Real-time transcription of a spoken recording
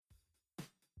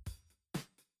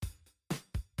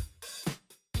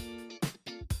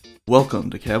Welcome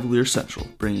to Cavalier Central,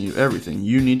 bringing you everything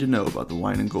you need to know about the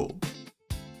wine and gold.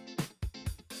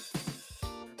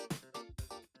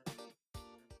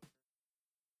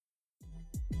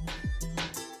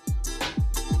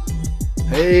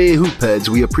 Hey Hoopheads,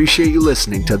 we appreciate you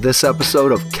listening to this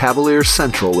episode of Cavalier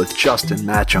Central with Justin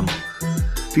Matcham.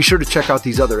 Be sure to check out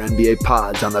these other NBA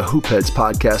pods on the Hoopheads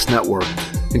Podcast Network,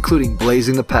 including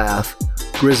Blazing the Path,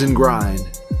 Grizz and Grind,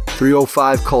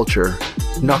 305 Culture,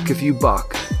 Nuck If You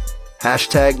Buck,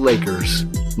 Hashtag Lakers,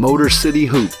 Motor City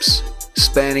Hoops,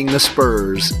 Spanning the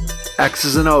Spurs,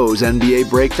 X's and O's NBA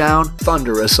Breakdown,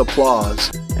 Thunderous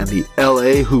Applause, and the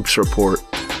LA Hoops Report,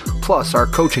 plus our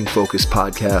coaching-focused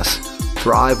podcasts,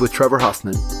 Thrive with Trevor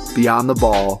Huffman, Beyond the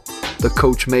Ball, the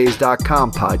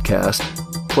CoachMaze.com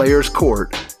podcast, Players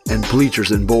Court, and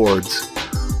Bleachers and Boards.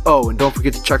 Oh, and don't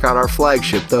forget to check out our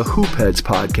flagship, the Hoopheads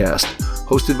podcast,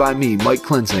 hosted by me, Mike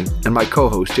Klinzing, and my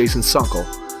co-host, Jason Sunkel,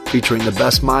 featuring the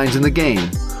best minds in the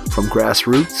game, from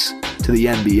grassroots to the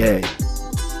NBA.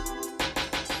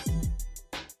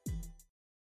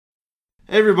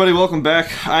 Hey everybody, welcome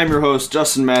back. I'm your host,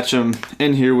 Justin Matcham,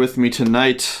 in here with me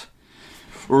tonight.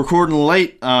 We're recording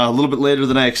late, a little bit later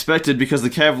than I expected because the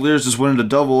Cavaliers just went into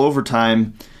double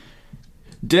overtime.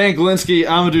 Dan Galinsky,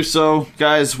 Amadou Sow.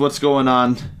 Guys, what's going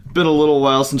on? Been a little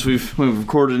while since we've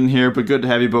recorded in here, but good to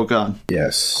have you both on.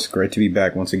 Yes, great to be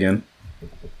back once again.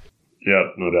 Yeah,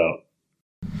 no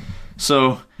doubt.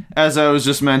 So, as I was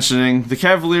just mentioning, the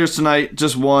Cavaliers tonight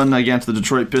just won against the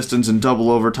Detroit Pistons in double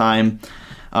overtime.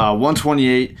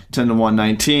 128 to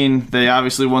 119. They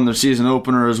obviously won their season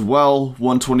opener as well,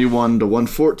 121 to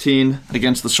 114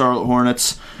 against the Charlotte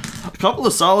Hornets. A couple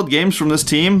of solid games from this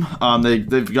team.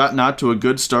 They've gotten out to a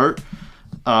good start.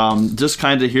 Just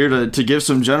kind of here to give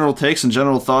some general takes and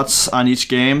general thoughts on each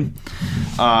game.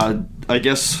 I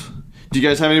guess, do you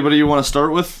guys have anybody you want to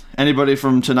start with? Anybody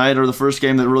from tonight or the first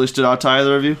game that really stood out to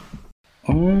either of you?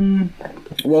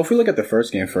 Well, if we look at the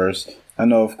first game first, I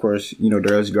know, of course,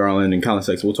 Darius Garland and Colin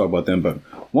Sexton, we'll talk about them, but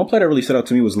one player that really stood out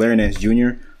to me was Larry Nance Jr.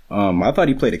 I thought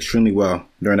he played extremely well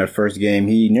during that first game.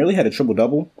 He nearly had a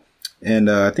triple-double, and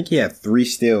I think he had 3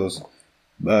 steals.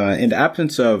 In the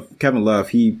absence of Kevin Love,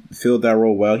 he filled that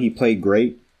role well. He played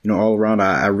great, all around.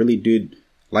 I really did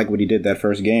like what he did that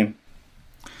first game.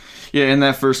 Yeah, in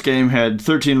that first game, had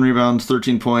 13 rebounds,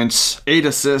 13 points, 8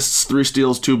 assists, 3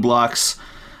 steals, 2 blocks.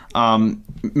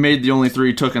 Made the only 3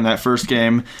 he took in that first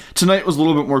game. Tonight was a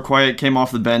little bit more quiet, came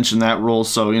off the bench in that role,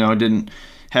 so, didn't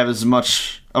have as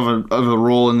much of a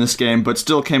role in this game, but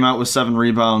still came out with 7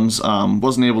 rebounds.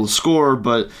 Wasn't able to score,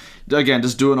 but again,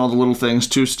 just doing all the little things,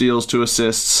 2 steals, 2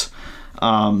 assists.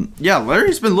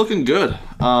 Larry's been looking good.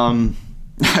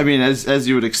 As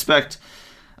you would expect.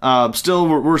 Still,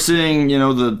 we're seeing,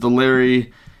 the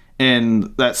Larry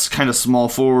in that kind of small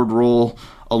forward role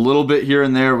a little bit here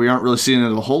and there. We aren't really seeing it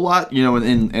a whole lot,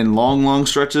 in long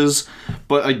stretches.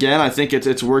 But again, I think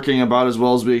it's working about as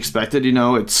well as we expected.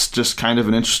 It's just kind of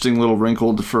an interesting little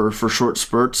wrinkle for short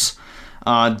spurts.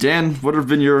 Dan, what have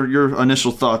been your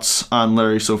initial thoughts on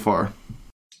Larry so far?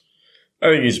 I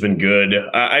think he's been good.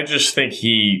 I just think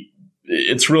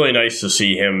it's really nice to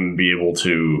see him be able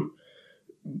to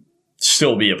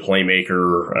still be a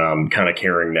playmaker, kind of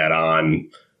carrying that on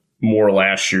more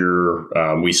last year.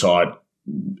 We saw it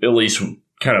at least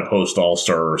kind of post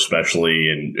All-Star especially,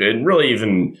 and really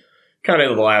even kind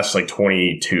of the last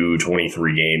 22,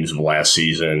 23 games of last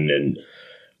season. And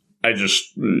I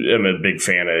just am a big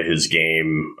fan of his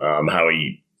game, how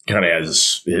he kind of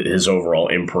has his overall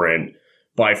imprint,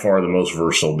 by far the most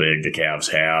versatile big the Cavs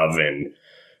have. And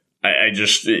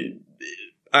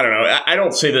I don't know. I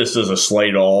don't say this as a slight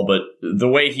at all, but the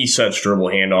way he sets dribble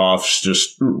handoffs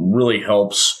just really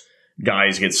helps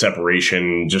guys get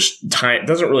separation. Just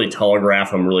doesn't really telegraph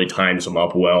them, really times them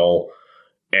up well.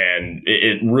 And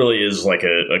it really is like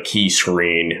a key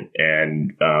screen.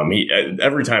 And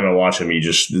every time I watch him, he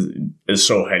just is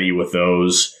so heady with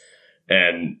those.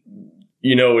 And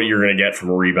you know what you're going to get from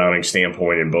a rebounding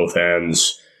standpoint in both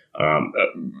ends.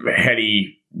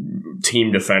 Heady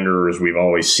team defender, as we've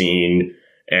always seen.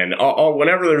 And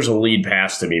whenever there's a lead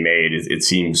pass to be made, it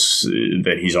seems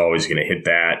that he's always going to hit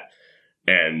that.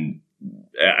 And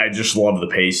I just love the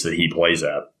pace that he plays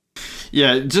at.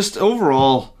 Yeah, just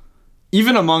overall,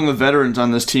 even among the veterans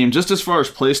on this team, just as far as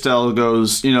play style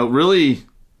goes, really,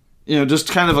 just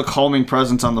kind of a calming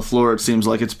presence on the floor, it seems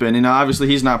like it's been. Obviously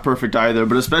he's not perfect either,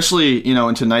 but especially,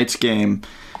 in tonight's game,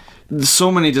 so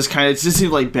many just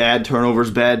seemed like bad turnovers,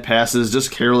 bad passes,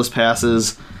 just careless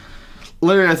passes.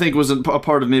 Larry, I think, was a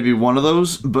part of maybe one of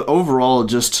those, but overall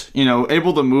just,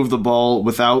 able to move the ball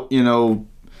without,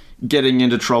 getting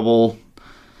into trouble.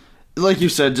 Like you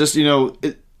said, just,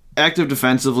 active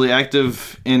defensively,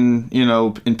 active in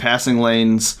passing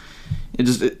lanes.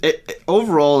 It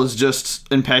overall has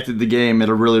just impacted the game at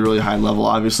a really, really high level.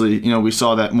 Obviously, we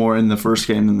saw that more in the first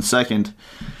game than the second,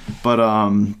 but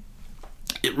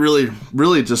it really,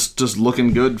 really just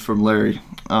looking good from Larry.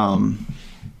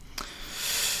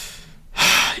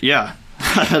 Yeah,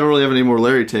 I don't really have any more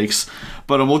Larry takes,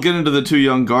 but we'll get into the two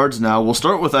young guards now. We'll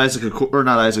start with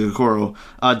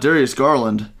Darius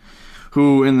Garland,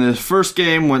 who in the first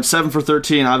game went 7 for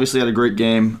 13, obviously had a great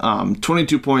game.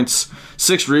 22 points,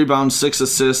 6 rebounds, 6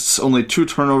 assists, only 2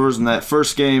 turnovers in that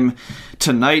first game.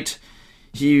 Tonight,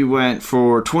 he went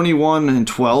for 21 and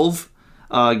 12.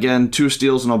 Again, 2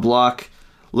 steals and a block,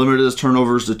 limited his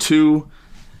turnovers to 2.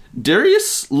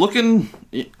 Darius looking,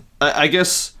 I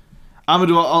guess,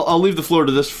 Amadou, I'll leave the floor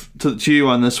to you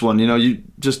on this one. You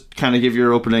just kind of give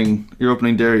your opening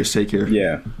Darius take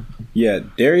here. Yeah,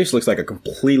 Darius looks like a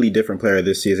completely different player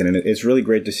this season, and it's really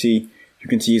great to see. You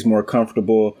can see he's more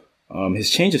comfortable. His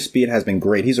change of speed has been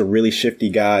great. He's a really shifty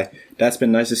guy. That's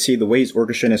been nice to see. The way he's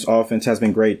orchestrating his offense has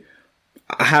been great.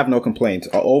 I have no complaints.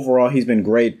 Overall, he's been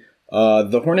great.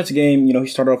 The Hornets game, he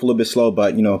started off a little bit slow,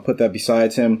 but, put that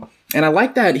besides him. And I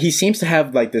like that he seems to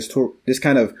have like this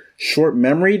kind of short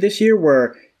memory this year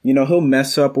where, he'll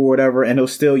mess up or whatever, and he'll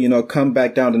still, come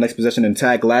back down to the next possession and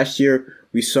tag. Last year,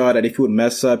 we saw that if he would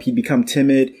mess up, he'd become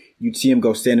timid. You'd see him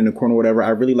go stand in the corner or whatever. I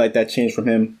really like that change from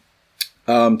him.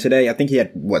 Today, I think he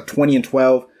had, 20 and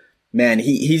 12. Man,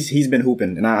 he's been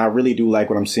hooping, and I really do like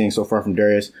what I'm seeing so far from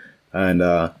Darius. And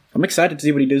I'm excited to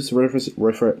see what he does for the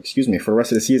rest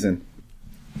of the season.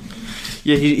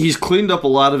 Yeah, he's cleaned up a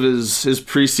lot of his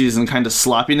preseason kind of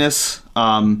sloppiness.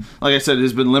 Like I said,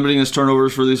 he's been limiting his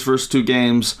turnovers for these first 2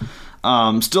 games.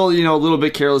 Still, a little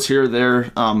bit careless here or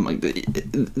there.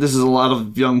 This is a lot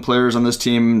of young players on this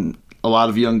team, a lot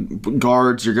of young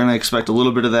guards. You're going to expect a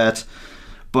little bit of that.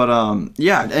 But,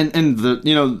 yeah, and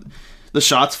the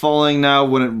shots falling now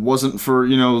when it wasn't for,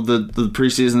 the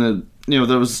preseason,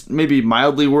 that was maybe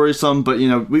mildly worrisome, but,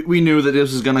 we knew that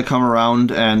this was going to come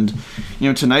around. And,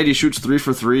 tonight he shoots 3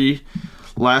 for 3.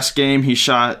 Last game he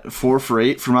shot 4 for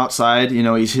 8 from outside.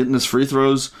 He's hitting his free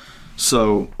throws.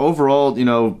 So overall,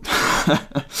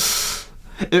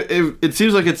 it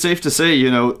seems like it's safe to say,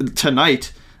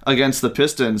 tonight against the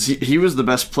Pistons, he was the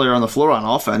best player on the floor on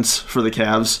offense for the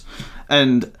Cavs.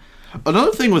 And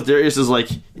another thing with Darius is like,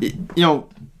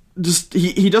 just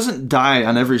he doesn't die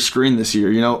on every screen this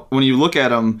year. When you look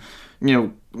at him,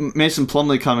 Mason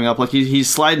Plumlee coming up, like he's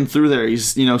sliding through there.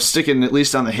 He's sticking at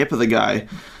least on the hip of the guy.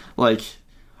 Like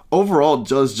overall,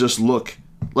 does just look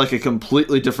like a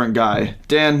completely different guy.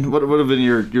 Dan, what would have been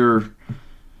your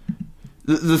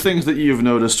the things that you've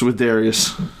noticed with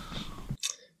Darius?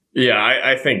 Yeah,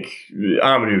 I think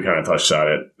Amadou kind of touched on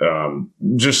it.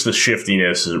 Just the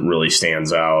shiftiness really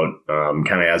stands out.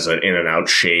 Kind of has an in and out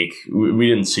shake. We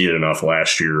didn't see it enough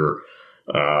last year.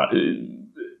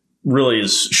 Really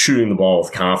is shooting the ball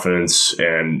with confidence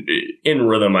and in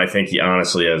rhythm. I think he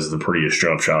honestly has the prettiest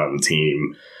jump shot on the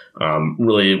team.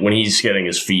 Really, when he's getting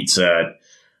his feet set,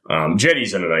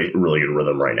 Jetty's in a really good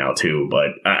rhythm right now too.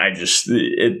 But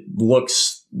it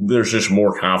looks there's just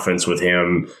more confidence with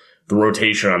him. The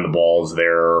rotation on the ball is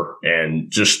there,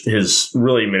 and just his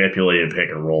really manipulated pick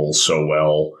and rolls so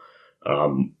well.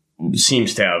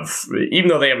 Seems to have, even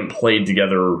though they haven't played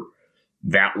together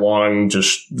that long,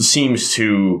 just seems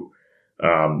to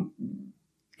kind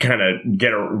of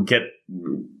get on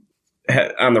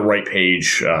the right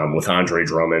page with Andre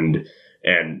Drummond,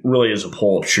 and really is a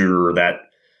pull-up shooter. That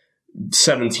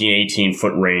 17, 18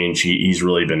 foot range, he's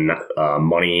really been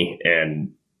money,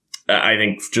 and I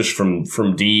think just from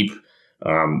deep,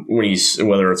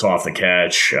 whether it's off the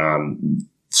catch,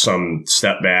 some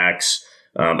step backs.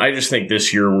 I just think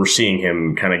this year we're seeing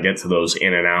him kind of get to those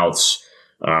in and outs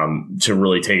to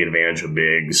really take advantage of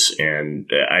bigs,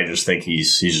 and I just think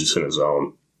he's just in his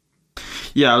zone.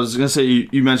 Yeah, I was going to say,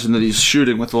 you mentioned that he's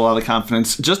shooting with a lot of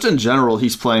confidence. Just in general,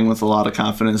 he's playing with a lot of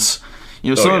confidence.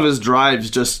 Some of his drives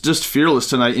just fearless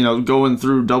tonight, going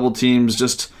through double teams,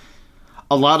 just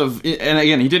a lot of, and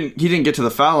again, he didn't get to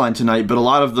the foul line tonight, but a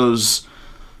lot of those,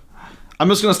 I'm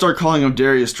just going to start calling them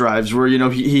Darius drives, where,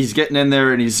 he's getting in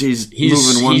there and he's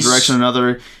moving one direction or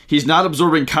another. He's not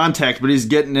absorbing contact, but he's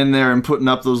getting in there and putting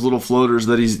up those little floaters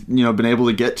that he's, been able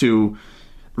to get to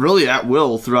really at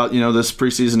will throughout, this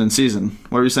preseason and season.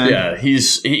 What were you saying? Yeah,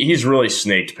 he's really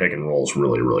snaked pick and rolls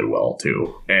really, really well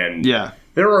too. And yeah,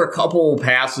 there were a couple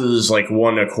passes, like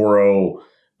one Okoro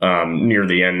near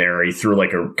the end there. He threw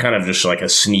like a kind of just like a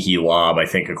sneaky lob. I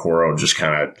think Okoro just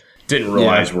kind of didn't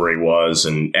realize where he was,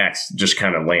 and X just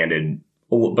kind of landed.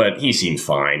 But he seemed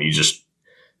fine. He just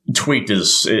tweaked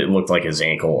it looked like his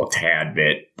ankle a tad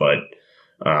bit, but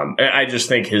I just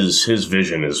think his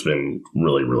vision has been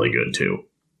really, really good too.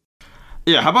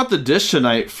 Yeah, how about the dish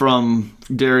tonight from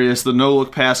Darius? The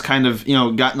no-look pass kind of,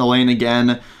 got in the lane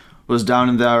again, was down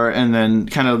in there, and then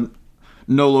kind of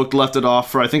no-look left it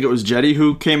off for, I think it was Jetty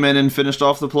who came in and finished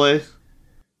off the play.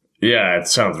 Yeah, it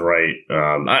sounds right. There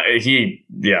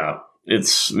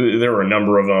were a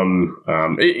number of them.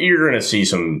 You're going to see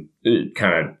some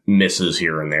kind of misses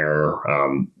here and there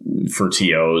for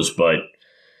TOs, but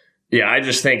yeah, I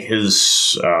just think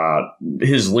his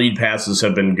lead passes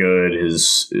have been good.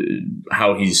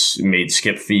 How he's made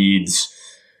skip feeds,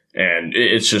 and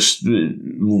it's just,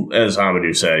 as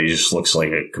Amadou said, he just looks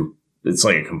like it's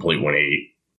like a complete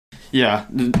 180. Yeah,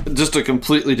 just a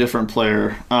completely different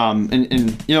player.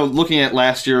 And looking at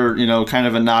last year, kind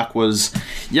of a knock was,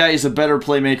 yeah, he's a better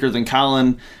playmaker than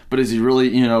Colin, but is he really,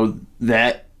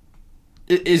 that?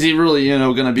 Is he really,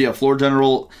 going to be a floor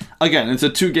general? Again, it's a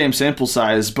 2-game sample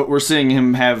size, but we're seeing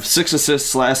him have 6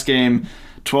 assists last game,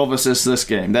 12 assists this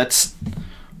game. That's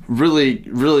really,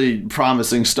 really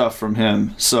promising stuff from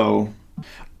him. So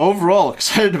overall,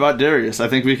 excited about Darius. I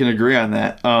think we can agree on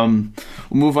that. We'll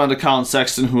move on to Colin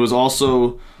Sexton, who has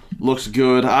also looked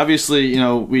good. Obviously,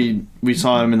 we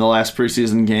saw him in the last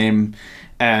preseason game,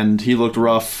 and he looked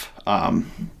rough.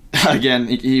 Again,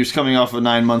 he was coming off a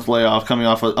 9-month layoff, coming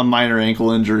off a minor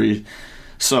ankle injury,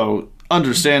 so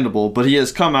understandable. But he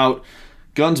has come out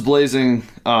guns blazing.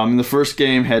 In the first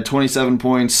game, had 27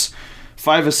 points,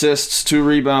 5 assists, 2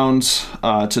 rebounds.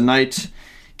 Tonight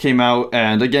came out,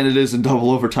 and again, it is in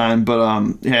double overtime,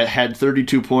 but had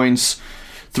 32 points,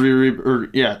 2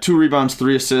 rebounds,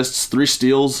 3 assists, 3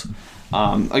 steals.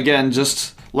 Again,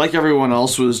 just like everyone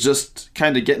else, was just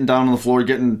kind of getting down on the floor,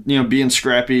 being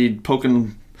scrappy,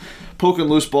 poking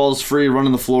loose balls free,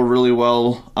 running the floor really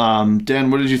well. Dan,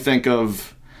 what did you think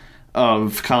of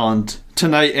Colin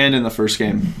tonight and in the first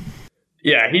game?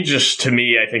 Yeah, he just, to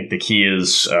me, I think the key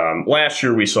is last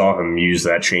year we saw him use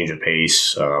that change of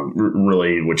pace,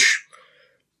 really, which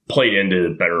played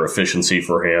into better efficiency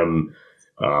for him.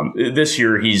 This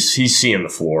year he's seeing the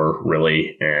floor,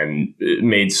 really, and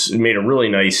made a really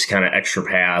nice kind of extra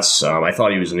pass. I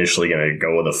thought he was initially going to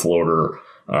go with a floater.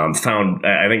 Found,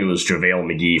 I think it was JaVale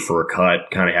McGee for a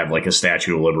cut, kind of had like a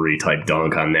Statue of Liberty type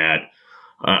dunk on that.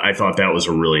 I thought that was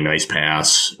a really nice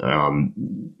pass.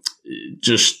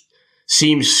 Just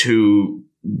seems to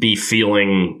be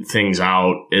feeling things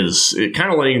out, is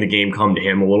kind of letting the game come to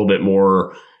him a little bit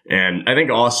more. And I think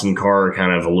Austin Carr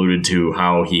kind of alluded to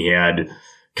how he had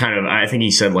kind of, I think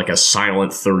he said like a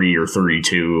silent 30 or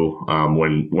 32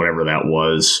 whenever that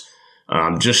was.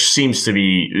 Just seems to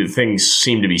be, things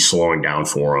seem to be slowing down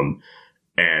for him.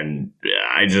 And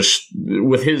I just,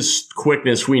 with his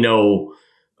quickness, we know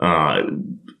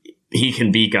he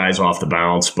can beat guys off the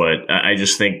bounce, but I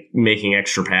just think making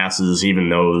extra passes, even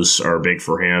those are big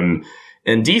for him.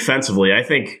 And defensively, I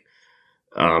think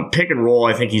pick and roll,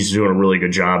 I think he's doing a really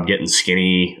good job getting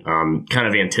skinny, kind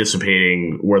of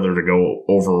anticipating whether to go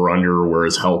over or under, where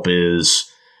his help is.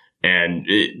 And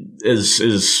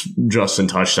as Justin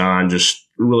touched on, just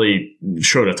really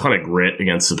showed a ton of grit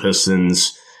against the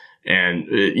Pistons. And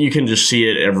you can just see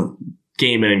it every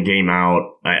game in and game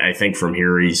out. I think from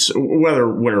here, he's, whether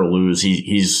win or lose,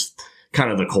 he's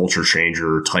kind of the culture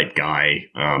changer type guy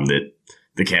that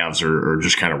the Cavs are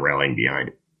just kind of rallying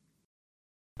behind.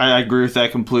 I agree with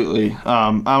that completely.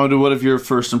 Amadou, what have your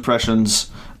first impressions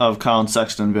of Colin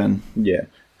Sexton been? Yeah.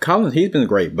 Colin, he's been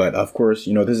great, but of course,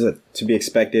 this is to be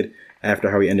expected after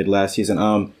how he ended last season.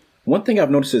 One thing I've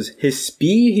noticed is his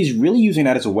speed. He's really using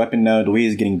that as a weapon now, the way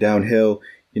he's getting downhill,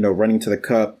 running to the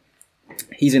cup.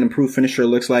 He's an improved finisher, it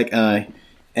looks like.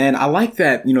 And I like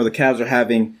that, the Cavs are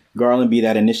having Garland be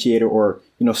that initiator or,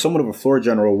 somewhat of a floor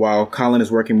general while Colin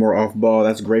is working more off ball.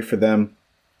 That's great for them.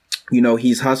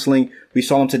 He's hustling. We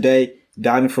saw him today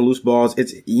diving for loose balls.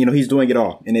 It's, he's doing it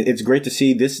all. And it's great to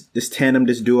see this tandem,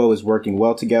 this duo is working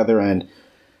well together. And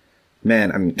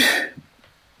man, I mean,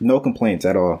 no complaints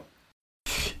at all.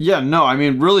 Yeah, no, I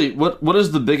mean, really, what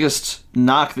is the biggest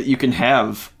knock that you can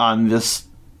have on this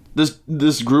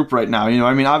group right now?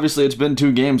 I mean, obviously it's been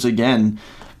 2 games again,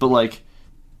 but like,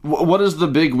 what is the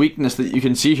big weakness that you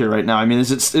can see here right now? I mean,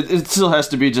 it still has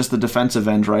to be just the defensive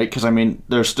end, right? Because I mean,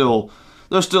 they're still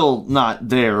not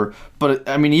there, but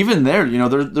I mean, even there,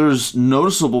 there's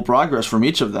noticeable progress from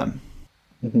each of them.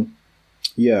 Mm-hmm.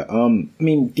 Yeah, I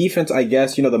mean, defense, I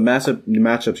guess, the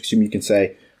matchups, you can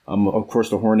say. Of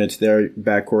course, the Hornets, their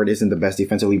backcourt isn't the best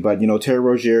defensively, but, Terry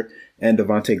Rozier and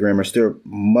Devontae Graham are still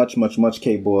much, much, much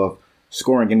capable of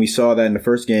scoring. And we saw that in the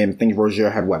first game. I think Rozier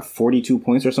had, 42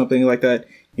 points or something like that?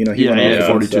 He had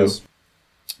 42.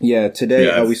 Yeah, today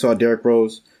Yeah. we saw Derrick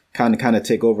Rose kind of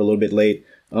take over a little bit late.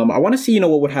 I want to see,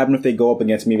 what would happen if they go up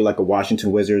against maybe like a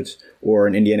Washington Wizards or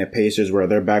an Indiana Pacers where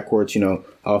their backcourts,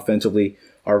 offensively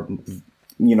are,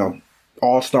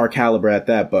 all-star caliber at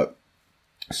that. But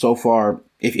so far,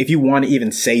 if you want to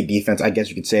even say defense, I guess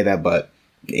you could say that, but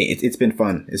it's been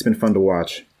fun. It's been fun to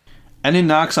watch. Any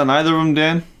knocks on either of them,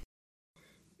 Dan?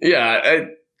 Yeah,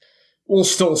 we'll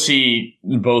still see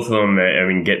both of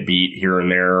them, get beat here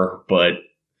and there, but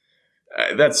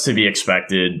that's to be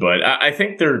expected. But I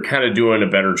think they're kind of doing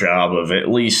a better job of at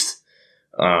least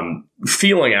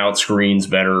feeling out screens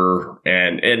better.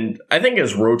 And I think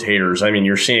as rotators,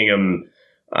 you're seeing them,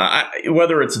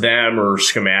 whether it's them or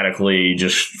schematically,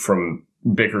 just from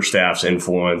Bickerstaff's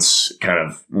influence, kind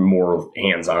of more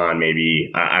hands-on,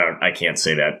 maybe. I can't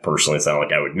say that personally. It's not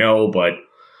like I would know, but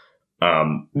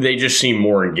they just seem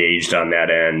more engaged on that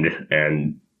end.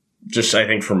 And just, I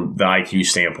think from the IQ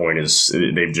standpoint, is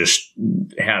they've just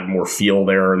had more feel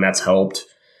there, and that's helped.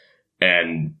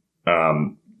 And,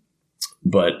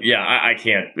 but yeah, I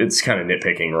can't, it's kind of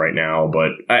nitpicking right now,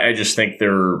 but I just think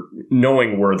they're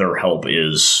knowing where their help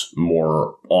is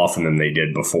more often than they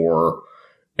did before.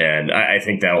 And I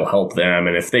think that'll help them.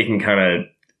 And if they can kind of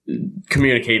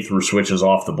communicate through switches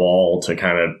off the ball to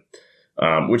kind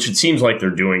of, which it seems like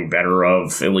they're doing better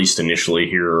of, at least initially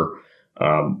here.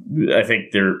 I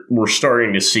think we're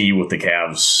starting to see what the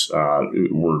Cavs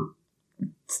were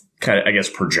kind of, I guess,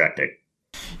 projecting.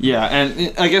 Yeah,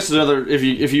 and I guess another,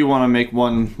 if you want to make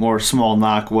one more small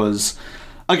knock, was,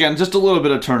 again, just a little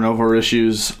bit of turnover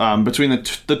issues. Between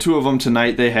the two of them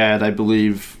tonight, they had, I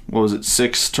believe,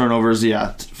 6 turnovers?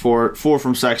 Yeah, four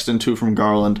from Sexton, 2 from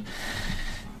Garland.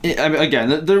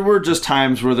 Again, there were just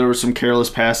times where there were some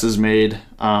careless passes made,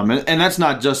 and that's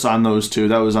not just on those two.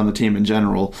 That was on the team in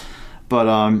general.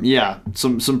 But yeah,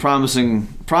 some promising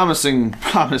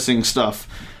stuff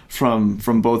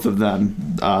from both of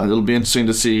them. It'll be interesting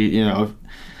to see,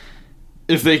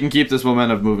 if they can keep this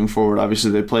momentum moving forward.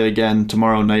 Obviously, they play again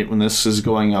tomorrow night when this is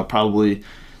going up. Probably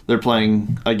they're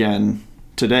playing again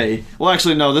today. Well,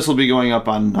 actually, no, this will be going up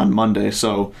on Monday,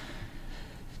 so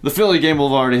the Philly game will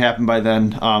have already happened by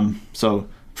then. So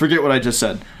forget what I just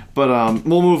said. But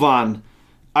we'll move on.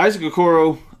 Isaac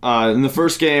Okoro, in the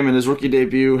first game in his rookie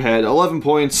debut, had 11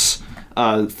 points,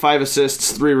 5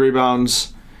 assists, 3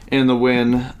 rebounds in the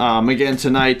win. Again,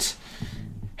 tonight,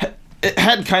 it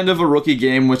had kind of a rookie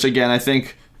game, which, again, I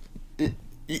think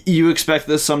you expect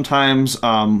this sometimes.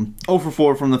 0 for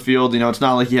 4 from the field. It's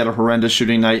not like he had a horrendous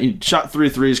shooting night. He shot 3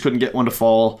 threes, couldn't get one to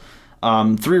fall.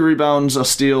 3 rebounds, a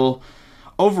steal.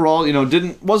 Overall,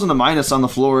 wasn't a minus on the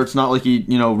floor. It's not like he,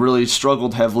 really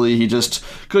struggled heavily. He just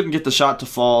couldn't get the shot to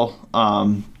fall.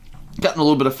 Got in a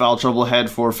little bit of foul trouble, had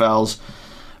 4 fouls.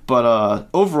 But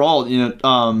overall,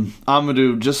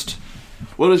 Amadou, just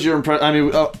what is your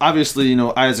impression? Obviously,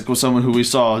 Isaac was someone who we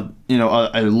saw,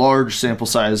 a large sample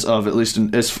size of, at least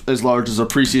as large as a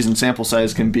preseason sample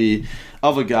size can be,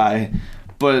 of a guy.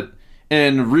 But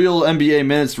in real NBA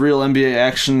minutes, real NBA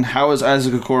action, how has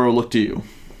Isaac Okoro looked to you?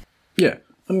 Yeah,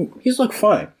 he's looked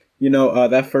fine.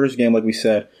 That first game, like we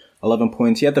said, 11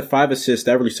 points. He had the 5 assists.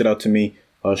 That really stood out to me,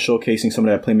 showcasing some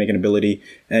of that playmaking ability.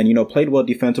 And, played well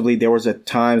defensively. There was at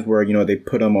times where, they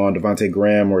put him on Devontae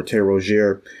Graham or Terry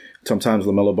Rozier, sometimes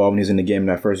LaMelo Ball when he's in the game in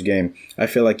that first game. I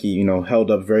feel like he, held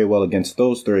up very well against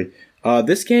those 3.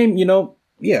 This game,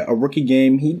 a rookie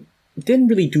game. He didn't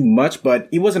really do much, but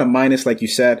he wasn't a minus, like you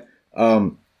said.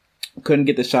 Couldn't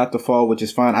get the shot to fall, which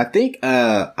is fine. I think,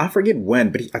 I forget when,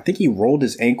 but I think he rolled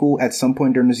his ankle at some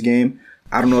point during this game.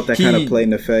 I don't know if that kind of played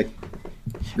an effect.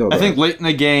 I think late in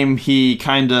the game, he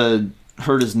kind of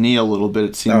hurt his knee a little bit,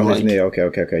 it seemed like. His knee,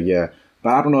 okay, yeah. But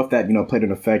I don't know if that, played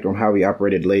an effect on how he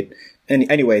operated late. And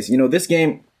anyways, this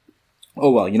game,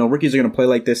 rookies are going to play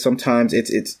like this. Sometimes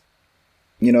it's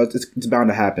bound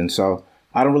to happen. So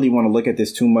I don't really want to look at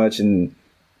this too much and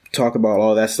talk about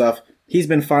all that stuff. He's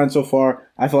been fine so far.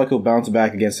 I feel like he'll bounce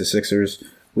back against the Sixers,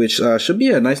 which should be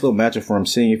a nice little matchup for him,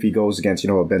 seeing if he goes against,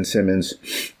 Ben Simmons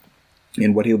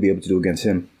and what he'll be able to do against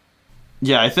him.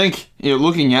 Yeah, I think,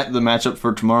 looking at the matchup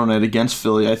for tomorrow night against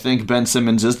Philly, I think Ben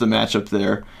Simmons is the matchup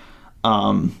there.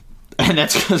 And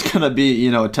that's going to be,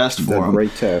 a test for him. A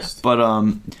great test. But,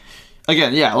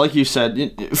 again, yeah, like you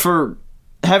said, for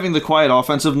having the quiet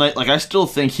offensive night, I still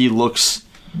think he looks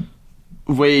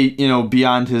way,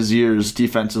 beyond his years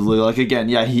defensively. Again,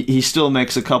 yeah, he still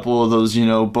makes a couple of those,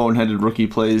 boneheaded rookie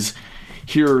plays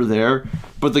here or there.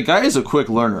 But the guy is a quick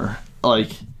learner.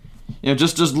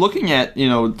 Just looking at,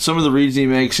 some of the reads he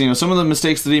makes, some of the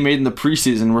mistakes that he made in the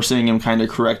preseason, we're seeing him kind of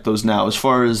correct those now. As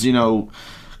far as,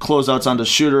 closeouts onto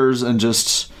shooters and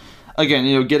just,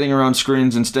 again, getting around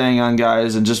screens and staying on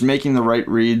guys and just making the right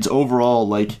reads overall,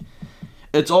 like,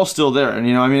 it's all still there. And,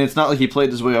 it's not like he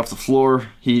played his way off the floor.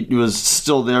 He was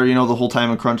still there, the whole time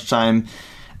in crunch time.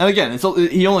 And again,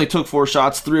 he only took 4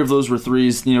 shots. 3 of those were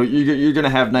threes. You're going to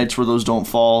have nights where those don't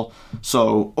fall.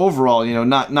 So overall,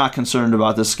 not concerned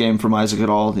about this game from Isaac at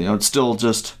all. It's still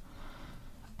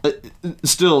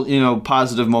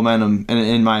positive momentum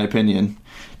in my opinion.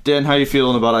 Dan, how you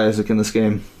feeling about Isaac in this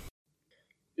game?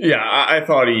 Yeah, I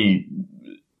thought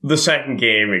the second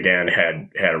game again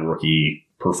had a rookie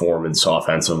performance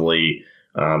offensively.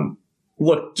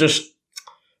 Look, just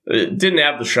didn't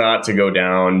have the shot to go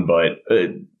down, but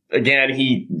again,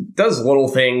 he does little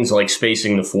things like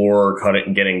spacing the floor,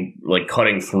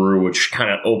 cutting through, which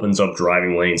kind of opens up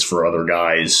driving lanes for other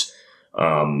guys.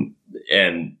 And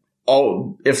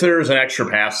if there's an extra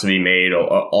pass to be made,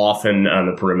 often on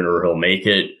the perimeter, he'll make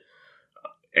it.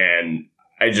 And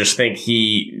I just think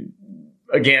he,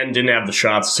 again, didn't have the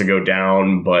shots to go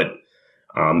down, but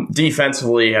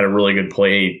defensively had a really good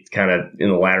play kind of in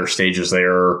the latter stages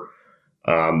there.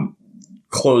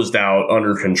 Closed out,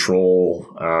 under control,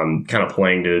 kind of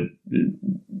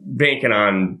banking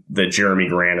on that Jeremy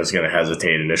Grant is going to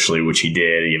hesitate initially, which he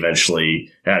did. He eventually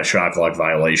had a shot clock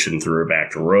violation, threw it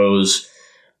back to Rose,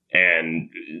 and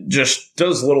just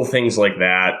does little things like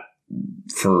that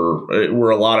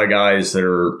where a lot of guys that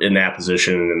are in that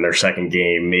position in their second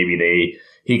game, maybe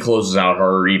he closes out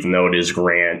harder, even though it is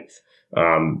Grant.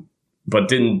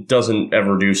 But doesn't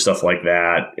ever do stuff like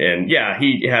that. And yeah,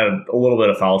 he had a little bit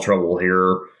of foul trouble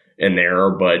here and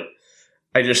there, but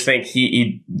I just think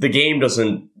the game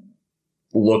doesn't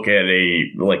look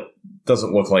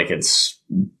like it's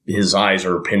his eyes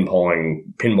are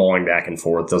pinballing back and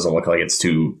forth. Doesn't look like it's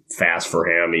too fast for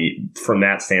him. From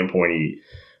that standpoint, he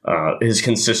has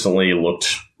consistently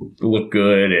looked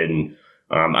good, and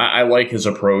I like his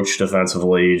approach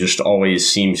defensively. He just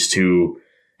always seems to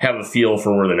have a feel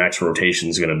for where the next rotation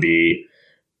is going to be.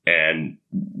 And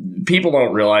people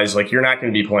don't realize, you're not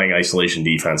going to be playing isolation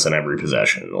defense in every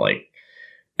possession.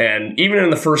 And even in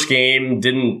the first game,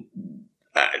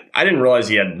 I didn't realize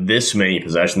he had this many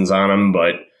possessions on him,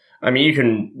 but I mean, you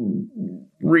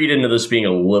can read into this being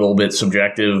a little bit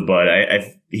subjective, but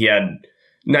he had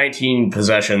 19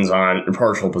 possessions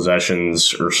partial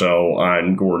possessions or so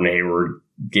on Gordon Hayward,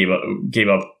 gave up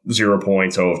 0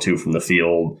 points, 0 of 2 from the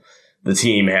field. The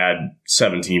team had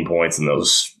 17 points in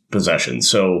those possessions.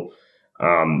 So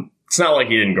it's not like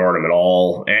he didn't guard him at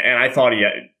all. And I thought he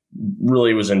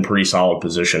really was in pretty solid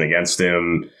position against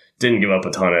him. Didn't give up a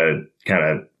ton of kind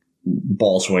of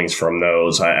ball swings from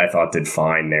those. I thought did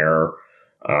fine there.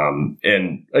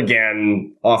 And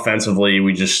again, offensively,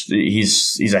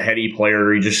 he's a heady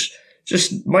player. He just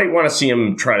might want to see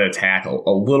him try to attack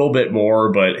a little bit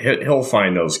more, but he'll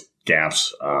find those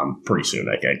gaps pretty soon,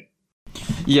 I think.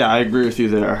 Yeah, I agree with you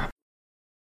there.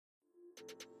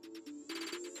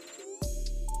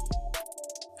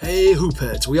 Hey,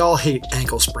 hoopheads, we all hate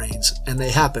ankle sprains, and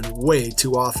they happen way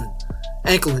too often.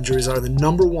 Ankle injuries are the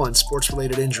 #1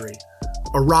 sports-related injury.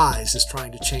 Arise is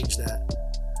trying to change that.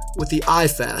 With the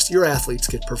iFast, your athletes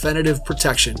get preventative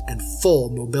protection and full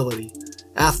mobility.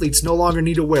 Athletes no longer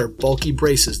need to wear bulky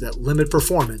braces that limit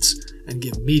performance and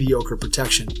give mediocre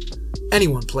protection.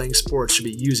 Anyone playing sports should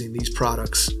be using these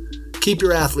products. Keep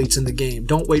your athletes in the game.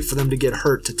 Don't wait for them to get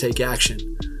hurt to take action.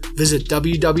 Visit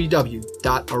www.arise.com,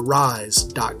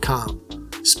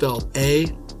 spelled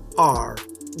ARYSE,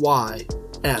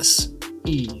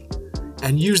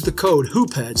 and use the code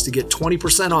HOOPHEADS to get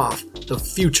 20% off the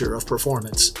future of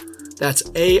performance. That's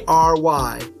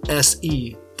ARYSE.com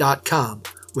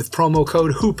with promo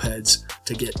code HOOPHEADS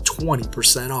to get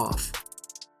 20% off.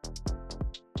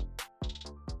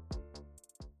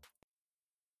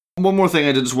 One more thing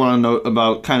I did just want to note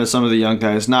about kind of some of the young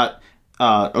guys, not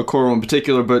Okoro in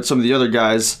particular, but some of the other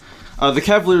guys. The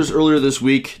Cavaliers earlier this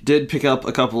week did pick up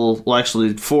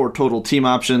 4 total team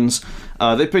options.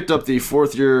 They picked up the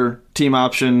 4th-year team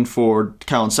option for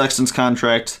Colin Sexton's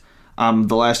contract,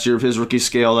 the last year of his rookie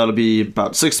scale. That'll be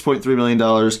about $6.3 million.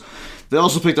 They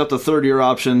also picked up the 3rd-year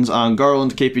options on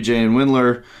Garland, KPJ, and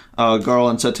Windler.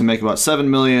 Garland set to make about $7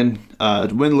 million,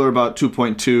 Windler about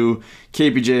 $2.2,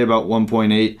 KPJ about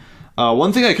 $1.8.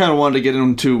 One thing I kind of wanted to get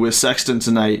into with Sexton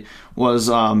tonight was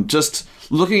just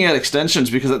looking at extensions,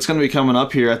 because that's going to be coming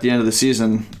up here at the end of the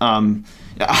season.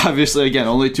 Obviously, again,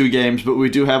 only 2 games, but we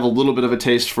do have a little bit of a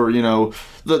taste for,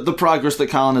 the progress that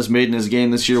Colin has made in his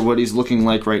game this year, what he's looking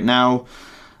like right now.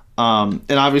 And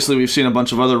obviously, we've seen a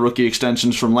bunch of other rookie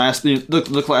extensions from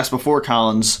the class before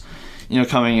Colin's,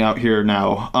 coming out here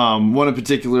now. One in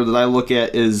particular that I look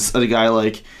at is a guy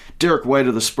like Derek White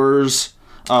of the Spurs.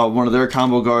 one of their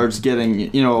combo guards,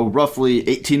 getting, roughly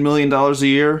 $18 million a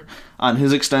year on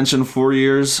his extension, 4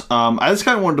 years. I just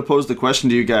kind of wanted to pose the question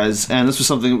to you guys, and this was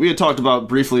something we had talked about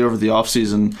briefly over the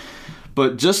offseason,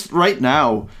 but just right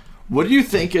now, what do you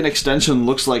think an extension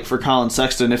looks like for Colin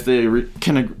Sexton if they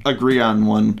can agree on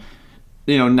one,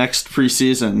 next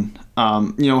preseason?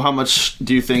 How much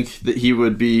do you think that he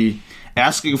would be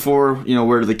asking for?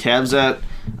 Where are the Cavs at?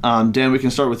 Dan, we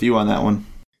can start with you on that one.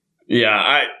 Yeah,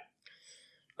 I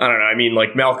don't know. I mean,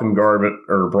 like Malcolm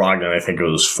Brogdon, I think it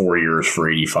was 4 years for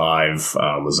 85.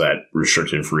 Was that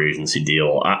restricted free agency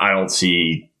deal? I don't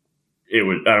see it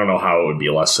would. I don't know how it would be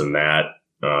less than that.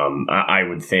 I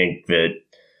would think that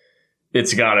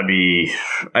it's got to be.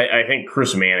 I think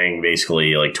Chris Manning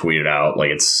basically like tweeted out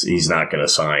like he's not going to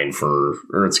sign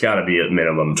or it's got to be at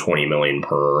minimum $20 million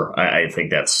per. I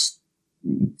think that's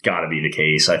got to be the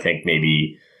case. I think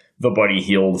maybe the Buddy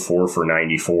Hield 4 for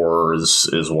 94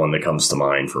 is one that comes to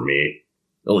mind for me,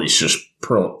 at least just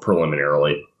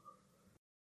preliminarily.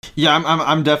 Yeah,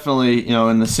 I'm definitely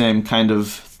in the same kind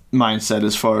of mindset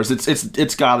as far as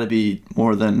it's got to be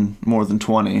more than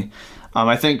 20.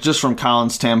 I think just from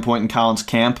Colin's standpoint and Colin's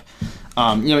camp,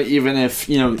 even if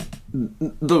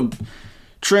the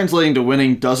translating to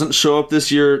winning doesn't show up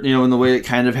this year, in the way it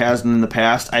kind of has in the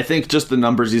past, I think just the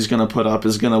numbers he's going to put up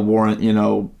is going to warrant,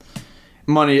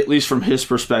 money, at least from his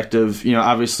perspective.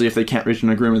 Obviously if they can't reach an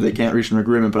agreement, they can't reach an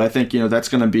agreement, but I think, that's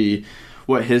going to be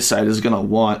what his side is going to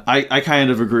want. I kind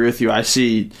of agree with you.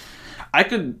 I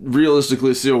could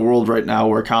realistically see a world right now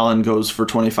where Colin goes for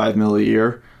 $25 million a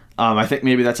year. I think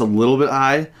maybe that's a little bit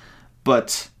high,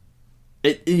 but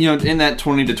in that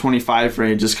 20 to 25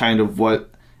 range is kind of what,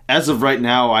 as of right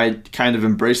now, I kind of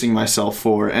embracing myself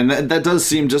for. And that does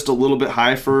seem just a little bit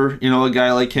high for, a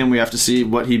guy like him. We have to see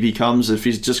what he becomes. If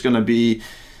he's just going to be,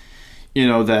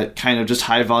 that kind of just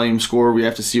high volume scorer, we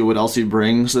have to see what else he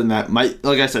brings. And that might,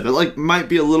 like I said, that might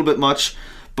be a little bit much.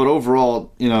 But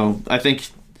overall, I think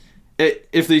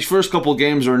if these first couple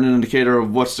games are an indicator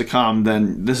of what's to come,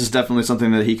 then this is definitely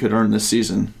something that he could earn this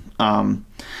season.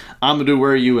 Amadou,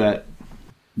 where are you at?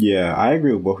 Yeah, I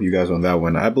agree with both of you guys on that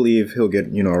one. I believe he'll get,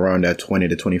 around that $20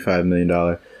 to $25 million.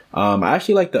 I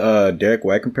actually like the Derek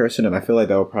White comparison, and I feel like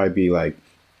that would probably be like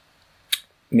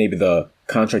maybe the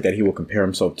contract that he will compare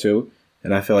himself to.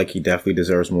 And I feel like he definitely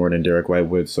deserves more than Derek White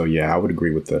would. So yeah, I would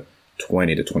agree with the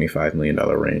 $20 to $25 million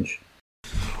range.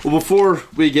 Well, before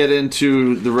we get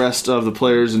into the rest of the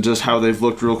players and just how they've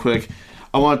looked real quick,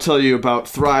 I want to tell you about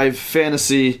Thrive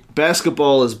Fantasy.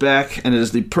 Basketball is back, and it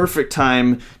is the perfect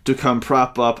time to come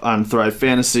prop up on Thrive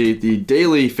Fantasy, the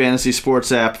daily fantasy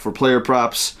sports app for player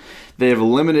props. They have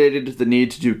eliminated the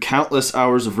need to do countless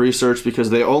hours of research because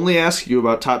they only ask you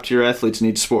about top-tier athletes in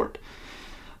each sport.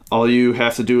 All you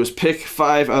have to do is pick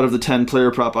 5 out of the 10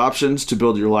 player prop options to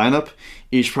build your lineup.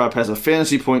 Each prop has a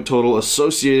fantasy point total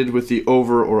associated with the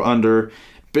over or under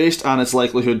based on its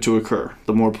likelihood to occur.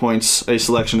 The more points a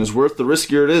selection is worth, the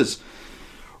riskier it is.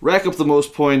 Rack up the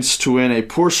most points to win a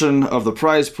portion of the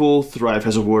prize pool. Thrive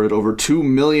has awarded over $2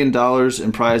 million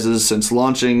in prizes since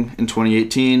launching in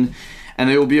 2018, and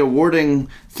they will be awarding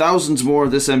thousands more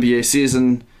this NBA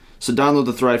season. So download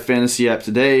the Thrive Fantasy app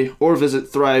today or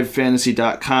visit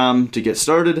thrivefantasy.com to get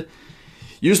started.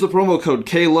 Use the promo code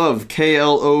KLOVE,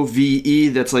 K-L-O-V-E,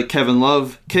 that's like Kevin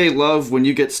Love, KLOVE when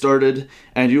you get started,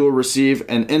 and you will receive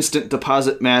an instant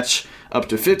deposit match up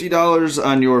to $50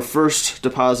 on your first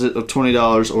deposit of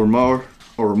 $20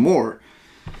 or more.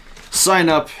 Sign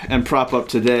up and prop up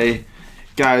today.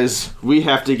 Guys, we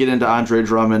have to get into Andre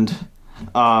Drummond.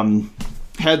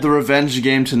 Had the revenge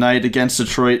game tonight against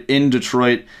Detroit in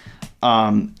Detroit.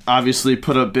 Obviously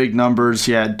put up big numbers.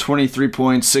 He had 23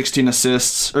 points, 16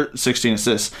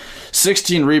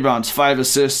 rebounds, 5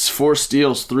 assists, 4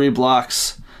 steals, 3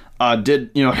 blocks.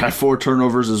 Had 4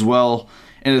 turnovers as well.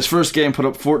 In his first game, put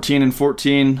up 14 and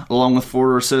 14 along with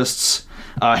 4 assists.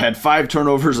 Had 5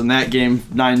 turnovers in that game,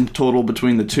 9 total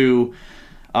between the two.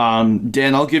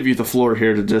 Dan, I'll give you the floor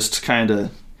here to just kind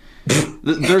of.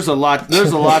 There's a lot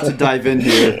to dive in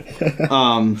here.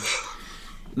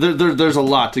 There's a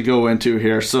lot to go into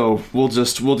here, so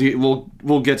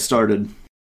we'll get started.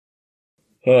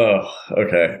 Oh,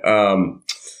 okay.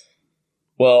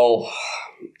 Well,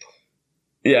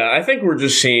 yeah, I think we're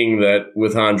just seeing that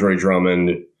with Andre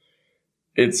Drummond,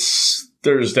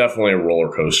 there's definitely a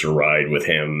roller coaster ride with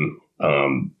him.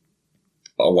 A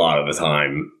lot of the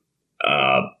time,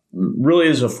 really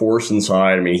is a force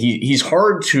inside. I mean, he's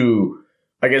hard to,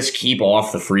 I guess, keep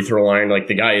off the free throw line. Like,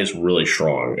 the guy is really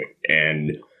strong,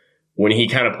 and when he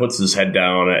kind of puts his head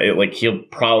down,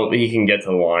 he can get to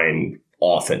the line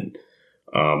often.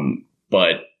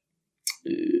 But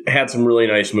had some really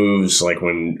nice moves, like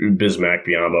when Bismack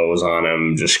Biyombo was on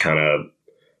him, just kind of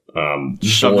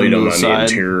bullied him on the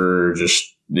interior.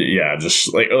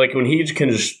 Just like when he can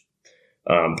just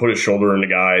put his shoulder into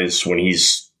guys when he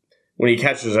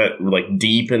catches it like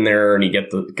deep in there and he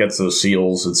gets those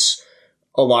seals. It's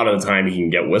a lot of the time he can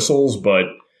get whistles, but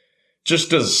just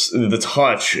does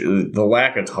the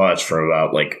lack of touch from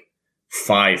about like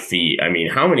 5 feet. I mean,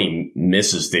 how many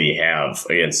misses did he have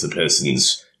against the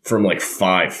Pistons from like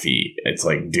 5 feet? It's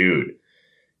like, dude,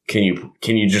 can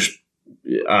you just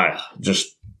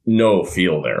no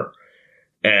feel there.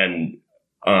 And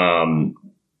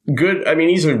good. I mean,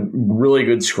 he's a really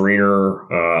good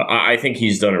screener. I think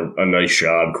he's done a nice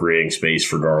job creating space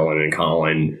for Garland and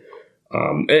Collin,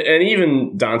 and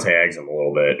even Dante Exum a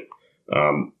little bit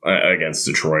against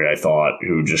Detroit. I thought,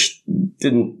 who just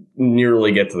didn't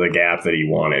nearly get to the gap that he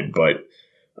wanted, but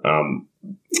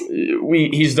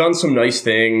he's done some nice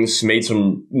things, made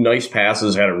some nice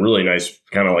passes, had a really nice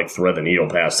kind of like thread the needle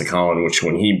pass to Collin, which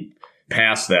when he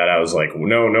passed that, I was like,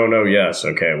 no, yes,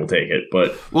 okay, we'll take it.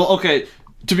 But okay.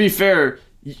 To be fair,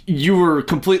 you were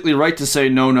completely right to say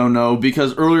no,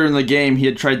 because earlier in the game he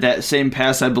had tried that same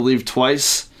pass, I believe,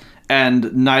 twice,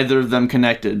 and neither of them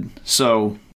connected.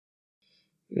 So,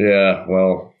 yeah,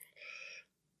 well,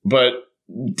 but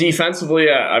defensively,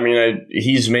 I mean,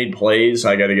 he's made plays.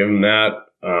 I got to give him that.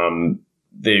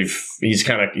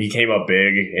 He came up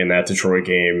big in that Detroit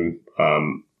game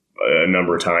a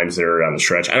number of times there on the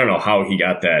stretch. I don't know how he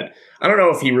got that. I don't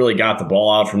know if he really got the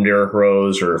ball out from Derrick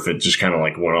Rose or if it just kind of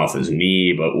like went off his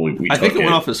knee, but I think it went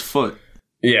off his foot.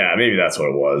 Yeah, maybe that's what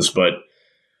it was. But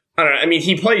I don't know. I mean,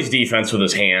 he plays defense with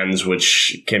his hands,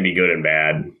 which can be good and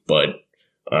bad, but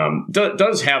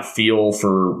does have feel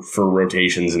for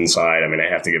rotations inside. I mean, I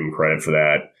have to give him credit for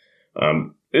that.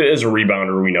 As a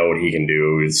rebounder, we know what he can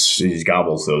do. He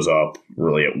gobbles those up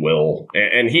really at will,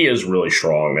 and he is really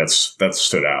strong. That's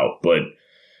stood out, but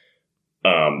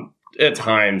at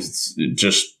times it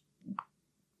just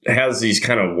has these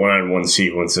kind of one-on-one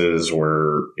sequences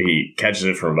where he catches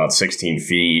it from about 16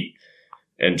 feet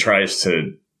and tries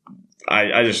to.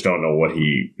 I just don't know what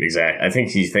I think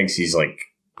he thinks he's like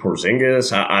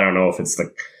Porzingis. I don't know if it's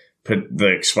the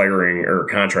expiring or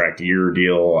contract year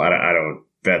deal. I don't.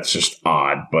 That's just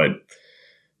odd, but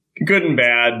good and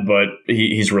bad, but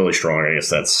he's really strong. I guess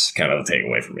that's kind of the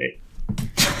takeaway for me.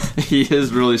 He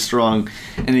is really strong,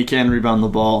 and he can rebound the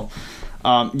ball.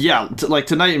 Like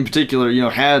tonight in particular,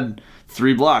 had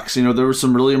 3 blocks. There were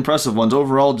some really impressive ones.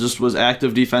 Overall, just was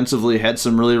active defensively, had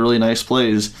some really, really nice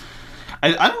plays.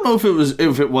 I don't know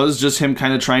if it was just him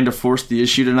kind of trying to force the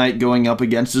issue tonight, going up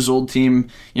against his old team,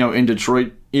 in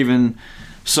Detroit even.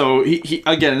 So he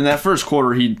again in that first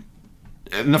quarter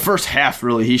in the first half,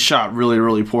 really, he shot really,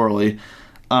 really poorly.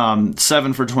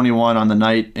 7 for 21 on the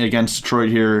night against Detroit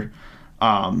here.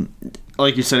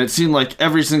 Like you said, it seemed like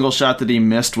every single shot that he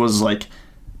missed was like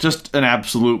just an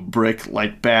absolute brick,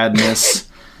 like bad miss.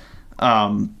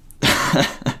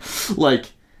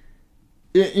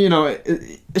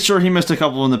 Sure, he missed a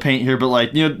couple in the paint here,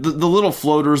 but the little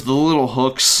floaters, the little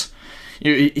hooks.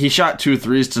 He shot 2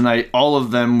 threes tonight. All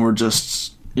of them were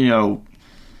just,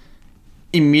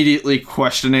 immediately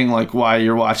questioning why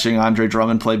you're watching Andre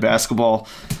Drummond play basketball.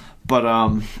 But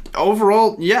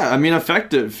overall, yeah, I mean,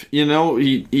 effective. He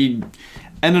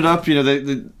ended up,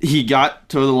 he got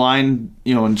to the line,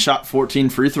 and shot 14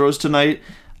 free throws tonight.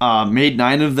 Made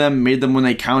 9 of them, made them when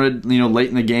they counted, late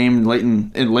in the game, late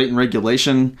in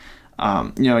regulation.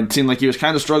 It seemed like he was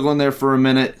kind of struggling there for a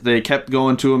minute. They kept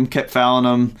going to him, kept fouling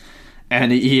him,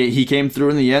 and he came through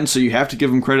in the end. So you have to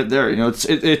give him credit there.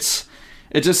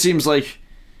 It just seems like,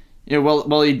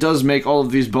 while he does make all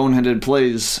of these boneheaded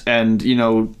plays, and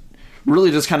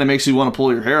really just kind of makes you want to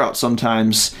pull your hair out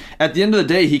sometimes. At the end of the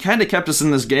day, he kind of kept us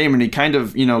in this game, and he kind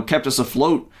of kept us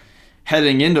afloat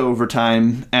heading into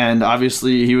overtime, and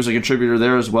obviously he was a contributor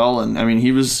there as well. And I mean,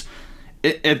 he was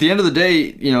at the end of the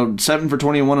day, 7 for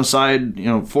 21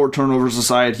 aside, 4 turnovers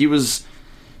aside, he was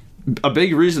a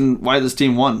big reason why this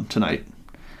team won tonight.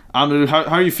 How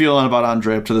are you feeling about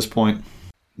Andre up to this point?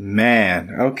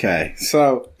 Man, okay.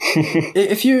 So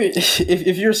if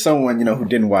you're someone, who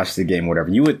didn't watch the game, whatever,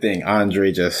 you would think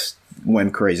Andre just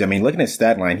went crazy. I mean, looking at his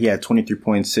stat line, he had 23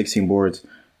 points, 16 boards,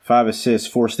 5 assists,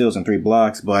 4 steals, and 3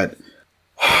 blocks. But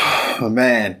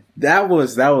man, that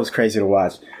was crazy to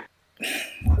watch.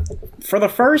 For the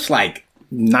first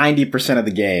 90% of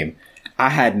the game, I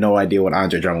had no idea what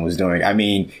Andre Drummond was doing. I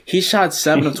mean, he shot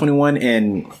 7 of 21,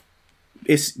 and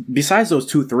it's besides those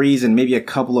 2 threes and maybe a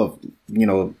couple of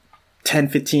 10,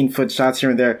 15 foot shots here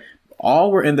and there.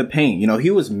 all were in the paint. You know,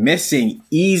 he was missing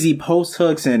easy post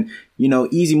hooks and, you know,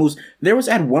 easy moves. There was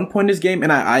at one point in this game,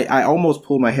 and I almost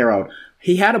pulled my hair out.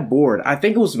 He had a board. I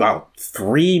think it was about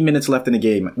 3 minutes left in the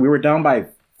game. We were down by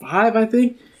 5, I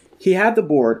think. He had the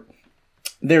board.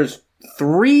 There's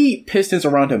 3 Pistons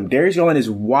around him. Darius Garland is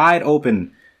wide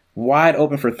open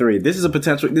for 3. This is a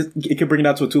potential. It could bring it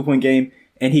out to a 2-point game,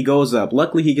 and he goes up.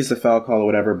 Luckily, he gets a foul call or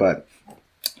whatever, but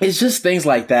it's just things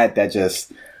like that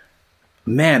just,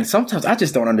 man, sometimes I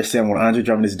just don't understand what Andre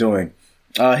Drummond is doing.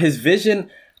 His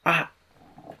vision,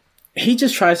 he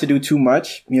just tries to do too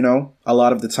much, you know, a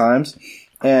lot of the times.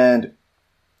 And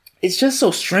it's just so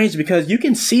strange because you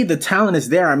can see the talent is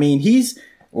there. I mean, he's,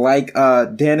 like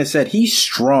Dan has said, he's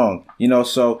strong, you know,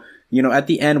 so, you know, at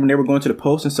the end when they were going to the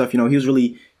post and stuff, you know, he was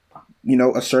really, you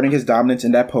know, asserting his dominance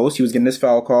in that post. He was getting his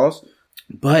foul calls.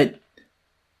 But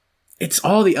it's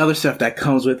all the other stuff that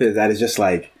comes with it that is just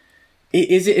like,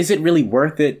 is it really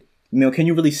worth it? You know, can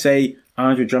you really say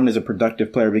Andre Drummond is a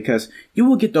productive player? Because you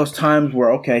will get those times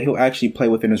where, okay, he'll actually play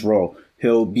within his role.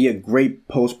 He'll be a great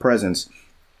post presence.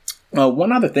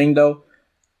 One other thing, though,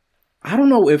 I don't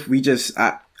know if we just...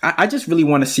 I just really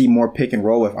want to see more pick and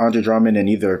roll with Andre Drummond and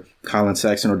either Colin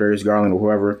Sexton or Darius Garland or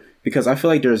whoever, because I feel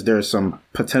like there's some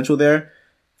potential there.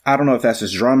 I don't know if that's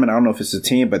just Drummond. I don't know if it's the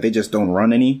team, but they just don't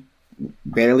run any,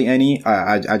 barely any.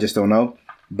 I just don't know.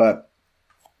 But,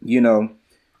 you know,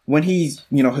 when he's,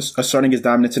 you know, asserting his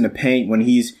dominance in the paint, when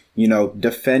he's, you know,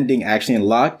 defending actually and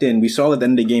locked in, we saw at the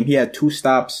end of the game, he had 2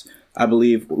 stops, I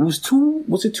believe. Was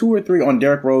it 2 or 3 on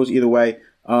Derrick Rose? Either way,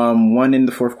 1 in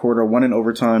the fourth quarter, 1 in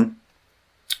overtime.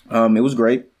 It was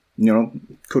great. You know,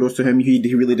 kudos to him.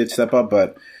 He really did step up.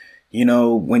 But, you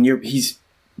know, when he's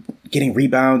getting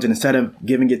rebounds and instead of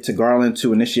giving it to Garland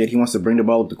to initiate, he wants to bring the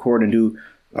ball up the court and do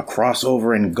a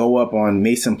crossover and go up on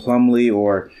Mason Plumlee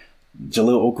or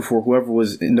Jahlil Okafor, whoever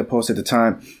was in the post at the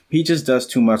time. He just does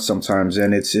too much sometimes.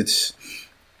 And it's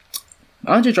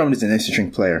Andre Drummond is an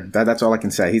interesting player. That's all I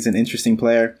can say. He's an interesting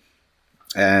player.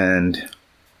 And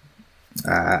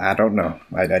I don't know.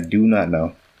 I do not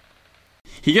know.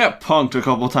 He got punked a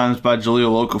couple times by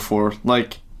Jahlil Okafor,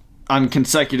 like, on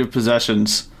consecutive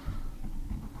possessions.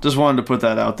 Just wanted to put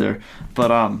that out there.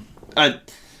 But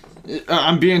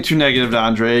I'm being too negative to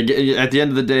Andre. At the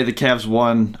end of the day, the Cavs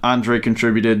won. Andre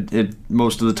contributed it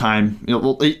most of the time. You know,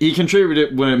 well, he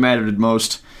contributed when it mattered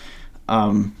most.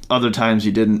 Other times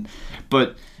he didn't.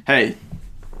 But, hey,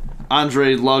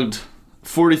 Andre lugged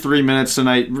 43 minutes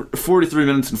tonight, 43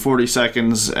 minutes and 40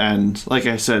 seconds, and like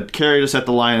I said, carried us at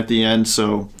the line at the end,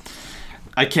 so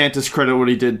I can't discredit what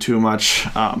he did too much.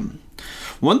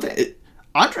 One thing,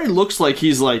 Andre looks like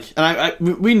he's like,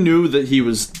 and we knew that he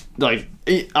was like,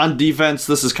 on defense,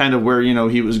 this is kind of where, you know,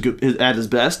 he was good, at his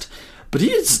best, but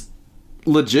he is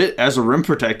legit as a rim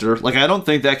protector. Like, I don't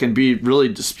think that can be really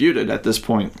disputed at this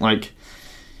point. Like,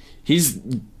 he's,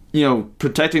 you know,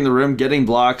 protecting the rim, getting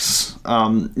blocks,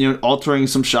 you know, altering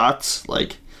some shots.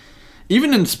 Like,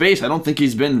 even in space, I don't think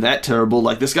he's been that terrible.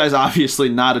 Like, this guy's obviously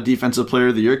not a Defensive Player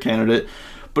of the Year candidate,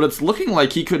 but it's looking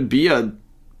like he could be a,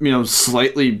 you know,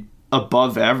 slightly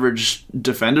above average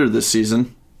defender this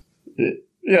season.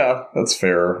 Yeah, that's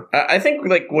fair. I think,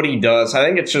 like, what he does, I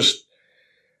think it's just,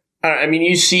 I mean,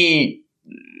 you see,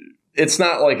 it's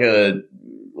not like a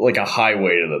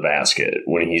highway to the basket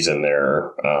when he's in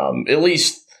there. At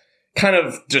least kind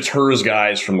of deters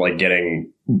guys from, like,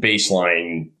 getting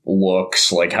baseline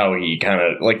looks, like how he kind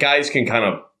of, like, guys can kind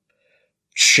of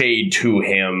shade to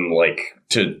him, like,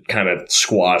 to kind of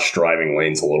squash driving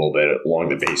lanes a little bit along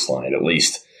the baseline, at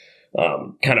least.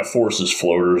 Kind of forces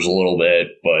floaters a little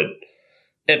bit,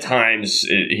 but at times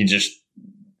he just,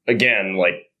 again,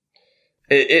 like,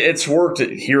 it's worked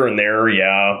here and there,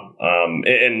 yeah.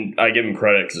 And I give him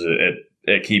credit because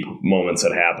it keep moments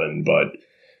that happen, but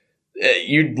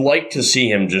you'd like to see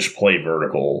him just play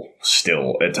vertical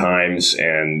still at times,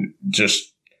 and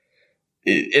just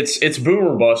it's boom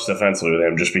or bust defensively with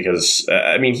him, just because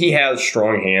I mean, he has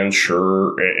strong hands,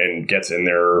 sure, and gets in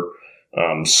there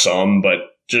some, but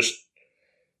just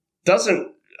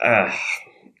doesn't. I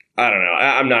don't know.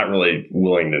 I'm not really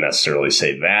willing to necessarily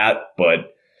say that,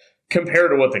 but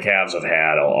compared to what the Cavs have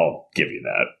had, I'll give you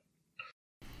that.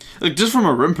 Like, just from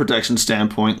a rim protection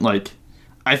standpoint, like,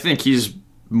 I think he's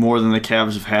more than the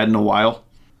Cavs have had in a while.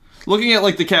 Looking at,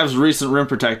 like, the Cavs' recent rim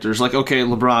protectors, like, okay,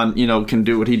 LeBron, you know, can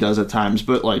do what he does at times,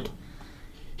 but, like,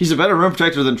 he's a better rim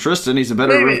protector than Tristan. He's a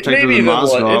better rim protector than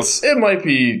Mozgov. It might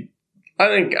be, I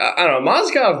think, I don't know,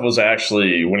 Mozgov was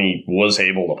actually, when he was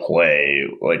able to play,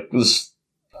 like, was,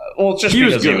 well, just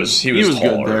because he was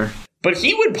taller. Good there. But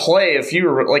he would play if you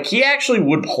were, like, he actually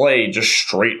would play just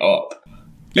straight up.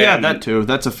 Yeah, And, that too.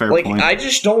 That's a fair like, point. I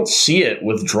just don't see it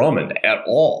with Drummond at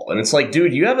all. And it's like,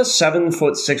 dude, you have a 7'6"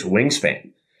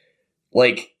 wingspan.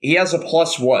 Like, he has a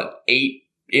plus,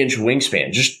 8-inch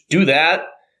wingspan. Just do that.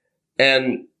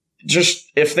 And just,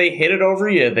 if they hit it over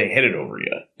you, they hit it over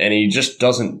you. And he just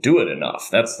doesn't do it enough.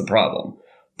 That's the problem.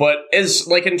 But as,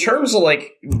 like, in terms of,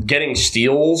 like, getting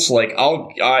steals, like,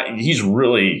 he's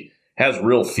really has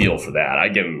real feel for that. I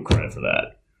give him credit for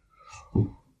that.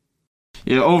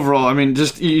 Yeah, overall, I mean,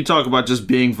 just you talk about just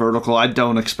being vertical. I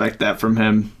don't expect that from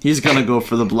him. He's gonna go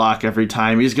for the block every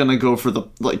time. He's gonna go for the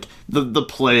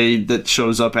play that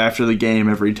shows up after the game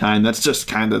every time. That's just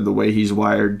kind of the way he's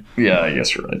wired. Yeah, I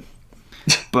guess you're right.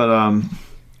 But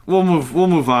we'll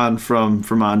move on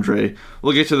from Andre.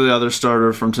 We'll get to the other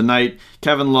starter from tonight.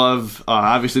 Kevin Love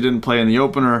obviously didn't play in the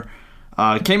opener.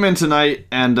 Came in tonight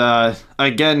and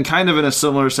again, kind of in a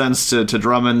similar sense to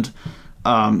Drummond.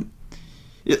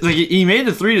 Like he made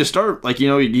the three to start. Like,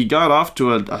 he got off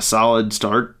to a solid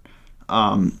start.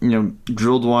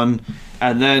 Drilled one,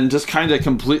 and then just kind of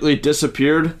completely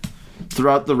disappeared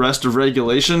throughout the rest of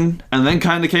regulation, and then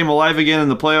kind of came alive again in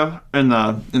the playoff in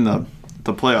the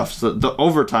playoffs, the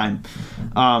overtime.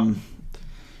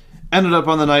 Ended up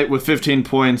on the night with 15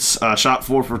 points. Shot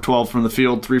 4 for 12 from the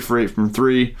field, 3 for 8 from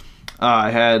 3.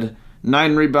 Had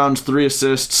 9 rebounds, 3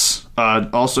 assists.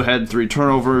 Also had 3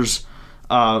 turnovers.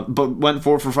 But went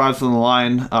 4 for 5 from the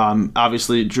line.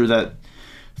 Obviously drew that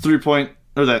 3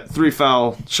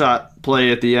 foul shot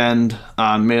play at the end.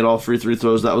 Made all free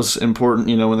throws. That was important.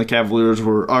 When the Cavaliers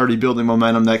were already building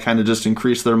momentum, that kind of just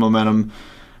increased their momentum.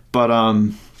 But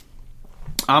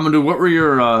Amadou, what were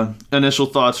your initial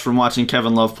thoughts from watching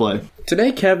Kevin Love play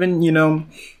today? Kevin, he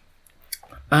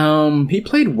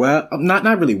played well.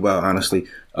 Not really well, honestly.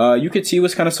 You could see it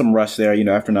was kind of some rust there,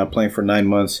 after not playing for 9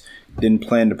 months. Didn't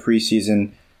play in the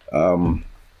preseason.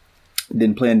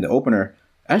 Didn't play in the opener.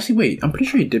 Actually, wait. I'm pretty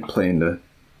sure he did play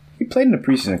He played in the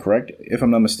preseason, correct? If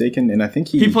I'm not mistaken. And I think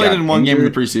he played in one game in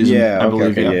the preseason. Yeah, I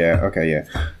believe. Yeah.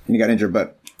 And he got injured,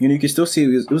 but you can still see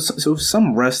it was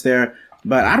some rust there.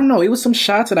 But I don't know. It was some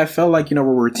shots that I felt like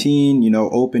were routine.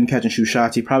 Open catch and shoot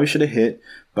shots. He probably should have hit.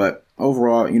 But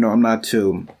overall, I'm not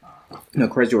too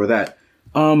crazy over that.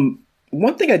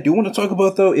 One thing I do want to talk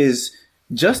about though is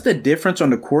just the difference on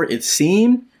the court. It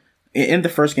seemed in the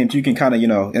first game, too, you can kind of,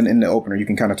 in the opener, you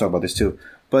can kind of talk about this too.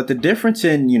 But the difference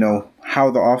in,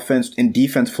 how the offense and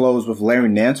defense flows with Larry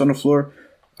Nance on the floor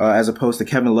as opposed to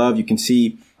Kevin Love, you can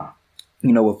see,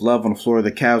 with Love on the floor,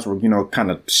 the Cavs were,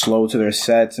 kind of slow to their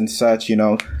sets and such,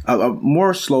 a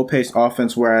more slow-paced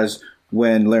offense, whereas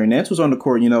when Larry Nance was on the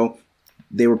court,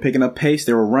 they were picking up pace,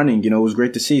 they were running, it was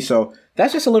great to see. So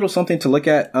that's just a little something to look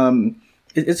at.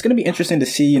 It's going to be interesting to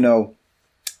see,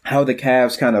 how the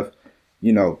Cavs kind of,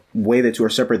 weigh the two or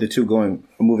separate the two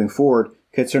moving forward,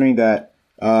 considering that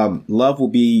Love will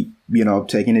be,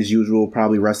 taking his usual,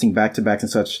 probably resting back-to-backs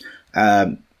and such.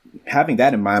 Having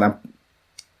that in mind,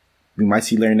 we might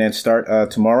see Larry Nance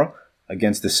start tomorrow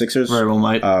against the Sixers. Very well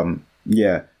might.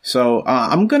 Yeah. So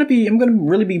I'm gonna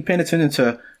really be paying attention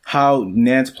to how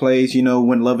Nance plays,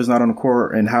 when Love is not on the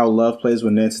court, and how Love plays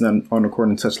when Nance is not on the court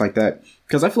and such like that.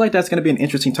 Because I feel like that's going to be an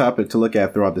interesting topic to look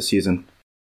at throughout the season.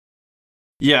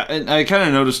 Yeah, and I kind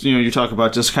of noticed, you talk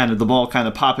about just kind of the ball kind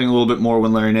of popping a little bit more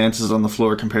when Larry Nance is on the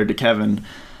floor compared to Kevin.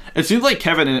 It seems like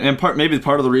Kevin, and maybe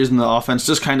part of the reason the offense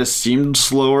just kind of seemed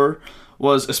slower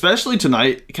was, especially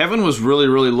tonight, Kevin was really,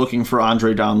 really looking for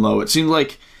Andre down low. It seemed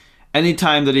like any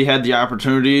time that he had the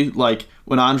opportunity, like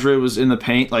when Andre was in the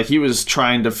paint, like he was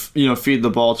trying to, feed the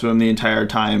ball to him the entire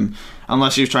time,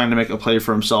 unless he was trying to make a play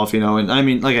for himself, And I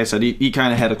mean, like I said, he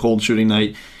kind of had a cold shooting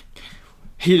night.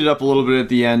 Heated up a little bit at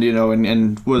the end,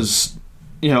 and was,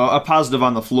 a positive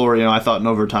on the floor, I thought in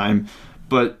overtime.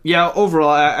 But yeah,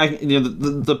 overall,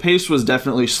 the pace was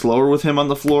definitely slower with him on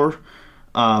the floor.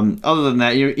 Other than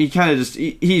that, he kind of just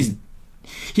he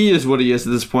is what he is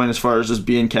at this point as far as just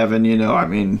being Kevin. I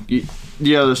mean,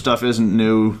 the other stuff isn't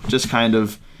new. Just kind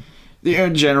of the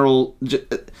general.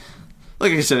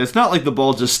 Like I said, it's not like the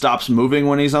ball just stops moving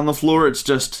when he's on the floor. It's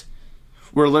just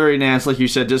where Larry Nance, like you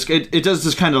said, just it does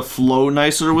just kind of flow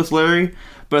nicer with Larry.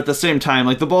 But at the same time,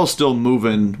 like the ball's still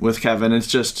moving with Kevin. It's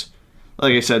just,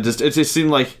 like I said, it just seemed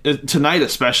like tonight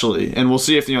especially, and we'll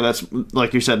see if that's,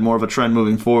 like you said, more of a trend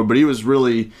moving forward. But he was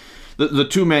really the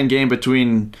 2-man game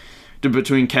between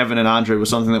Kevin and Andre was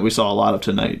something that we saw a lot of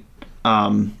tonight.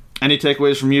 Any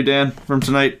takeaways from you, Dan, from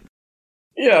tonight?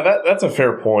 Yeah, that's a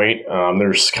fair point.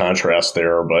 There's contrast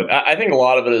there, but I think a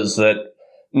lot of it is that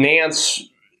Nance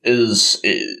is,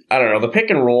 I don't know, the pick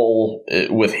and roll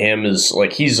with him is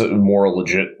like he's a more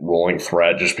legit rolling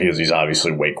threat just because he's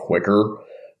obviously way quicker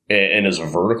and is a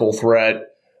vertical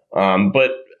threat.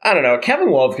 But I don't know.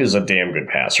 Kevin Love is a damn good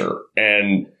passer.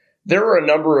 And there were a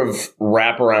number of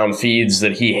wraparound feeds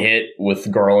that he hit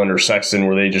with Garland or Sexton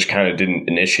where they just kind of didn't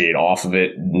initiate off of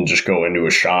it and just go into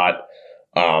a shot.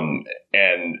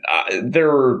 There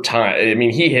were times, I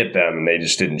mean, he hit them and they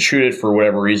just didn't shoot it for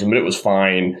whatever reason, but it was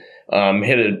fine.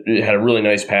 Had a really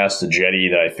nice pass to Jetty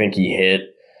that I think he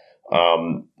hit.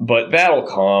 But that'll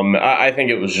come. I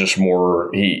think it was just more,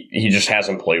 he just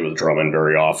hasn't played with Drummond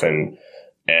very often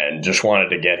and just wanted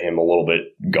to get him a little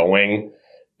bit going.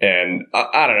 And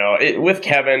I don't know, with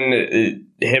Kevin,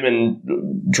 him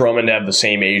and Drummond have the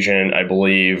same agent, I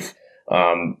believe.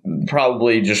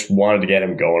 Probably just wanted to get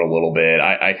him going a little bit.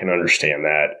 I can understand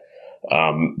that.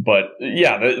 But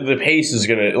yeah, the pace is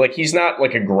going to, like, he's not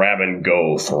like a grab and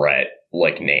go threat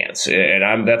like Nance. And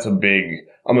I'm a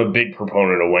big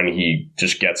proponent of when he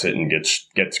just gets it and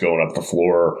gets going up the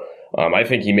floor. I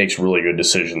think he makes really good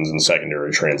decisions in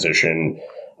secondary transition.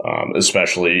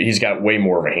 Especially, he's got way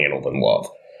more of a handle than Love.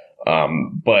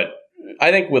 But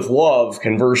I think with Love,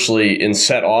 conversely, in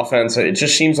set offense, it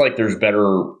just seems like there's better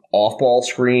off-ball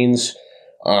screens.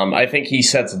 I think he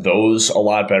sets those a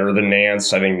lot better than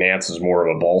Nance. I think Nance is more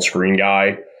of a ball screen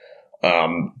guy.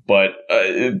 But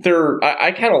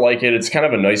I kind of like it. It's kind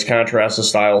of a nice contrast of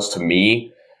styles to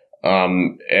me.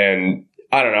 And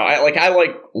I don't know. I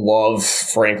like Love,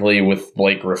 frankly, with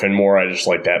Blake Griffin more. I just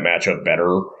like that matchup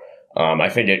better. I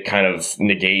think it kind of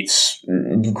negates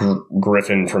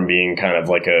Griffin from being kind of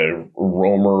like a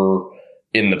roamer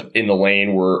in the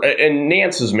lane and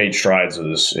Nance has made strides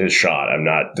with his shot. I'm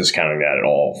not discounting that at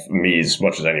all. Me, as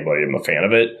much as anybody, I'm a fan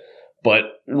of it.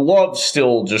 But Love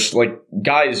still just, like,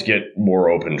 guys get more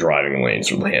open driving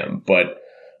lanes with him. But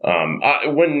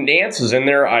when Nance is in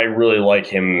there, I really like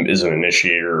him as an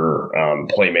initiator,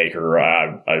 playmaker.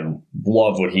 I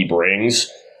love what he brings.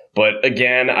 But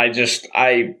again,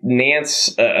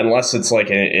 Nance, unless it's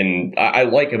like I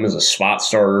like him as a spot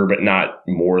starter, but not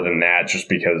more than that, just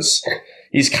because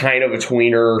he's kind of a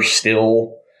tweener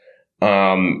still.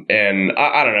 And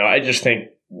I don't know. I just think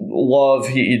Love,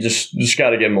 you just got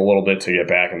to give him a little bit to get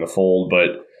back in the fold.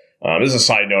 But as a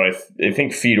side note, I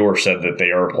think Fedor said that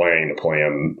they are planning to play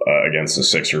him against the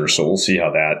Sixers, so we'll see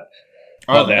how that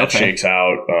shakes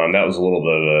out. That was a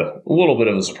little bit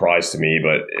of a surprise to me,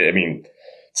 but I mean,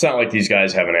 it's not like these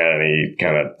guys haven't had any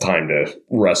kind of time to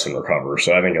rest and recover,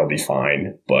 so I think he'll be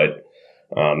fine. But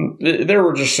there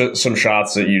were just some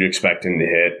shots that you'd expect him to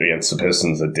hit against the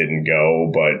Pistons that didn't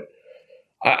go, but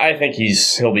I think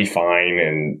he'll be fine,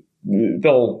 and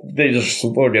they'll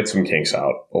get some kinks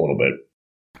out a little bit.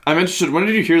 I'm interested. When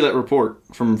did you hear that report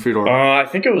from Fedor? I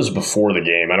think it was before the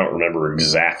game. I don't remember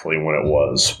exactly when it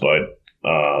was, but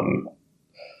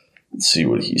let's see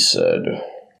what he said.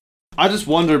 I just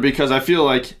wonder because I feel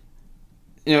like,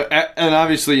 and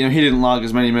obviously, he didn't log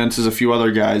as many minutes as a few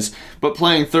other guys, but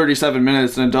playing 37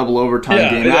 minutes in a double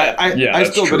overtime game, I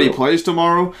still bet he plays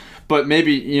tomorrow, but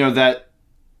maybe,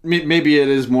 maybe it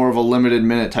is more of a limited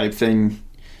minute type thing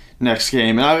next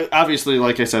game. And obviously,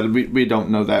 like I said, we don't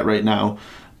know that right now,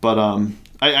 but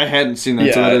I hadn't seen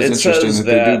that, so that is interesting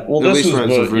that they do. Well, this is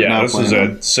at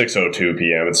 6:02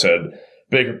 p.m. It said,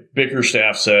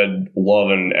 Bickerstaff said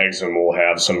Love and Exum will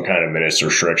have some kind of minutes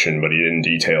restriction, but he didn't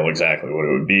detail exactly what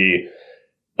it would be.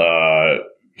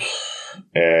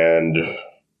 And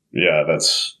yeah,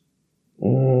 that's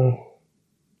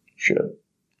shit.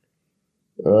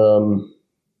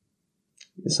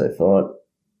 Yes,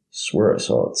 swear I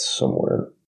saw it somewhere.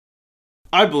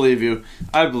 I believe you,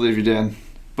 Dan.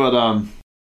 But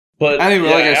anyway,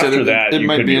 yeah, like I said, it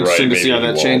might be interesting to see how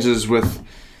that changes with.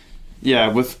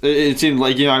 Yeah, it seemed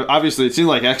like, obviously it seemed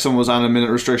like Exum was on a minute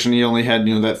restriction. He only had,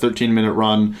 that 13-minute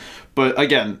run. But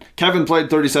again, Kevin played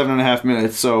 37 and a half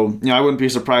minutes, so, I wouldn't be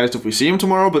surprised if we see him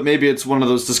tomorrow, but maybe it's one of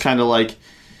those just kind of like,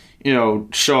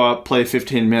 show up, play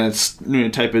 15 minutes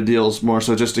type of deals, more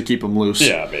so just to keep him loose.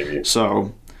 Yeah, maybe.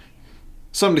 So,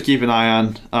 something to keep an eye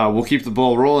on. We'll keep the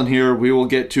ball rolling here. We will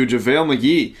get to JaVale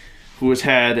McGee, who has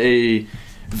had a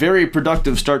very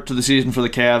productive start to the season for the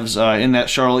Cavs in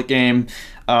that Charlotte game.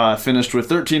 Finished with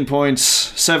 13 points,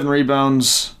 7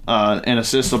 rebounds, an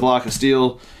assist, a block, a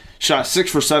steal. Shot 6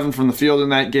 for 7 from the field in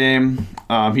that game.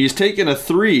 He's taken a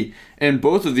 3 in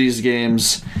both of these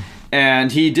games,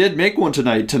 and he did make one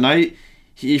tonight. Tonight,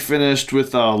 he finished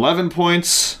with 11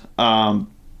 points, 2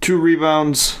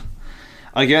 rebounds.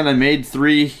 Again, I made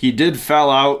 3. He did foul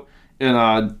out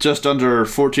in just under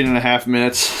 14 and a half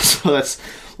minutes, so that's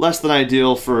less than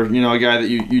ideal for, a guy that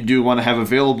you do want to have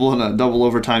available in a double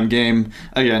overtime game.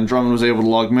 Again, Drummond was able to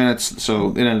log minutes,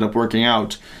 so it ended up working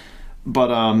out.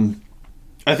 But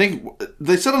I think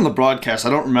they said on the broadcast, I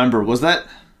don't remember, was that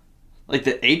like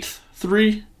the 8th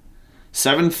 3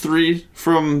 7-3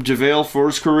 from JaVale for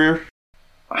his career.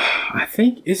 I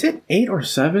think, is it 8 or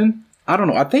 7? I don't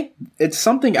know. I think it's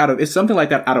something like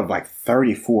that out of like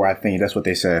 34. I think that's what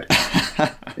they said.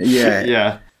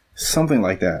 Yeah, something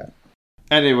like that.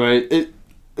 Anyway,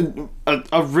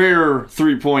 a rare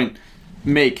 3-point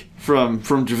make from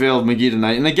JaVale McGee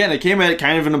tonight, and again, it came at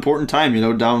kind of an important time.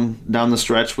 Down the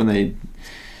stretch when they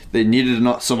needed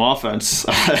some offense.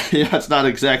 It's not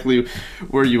exactly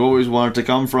where you always want it to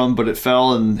come from, but it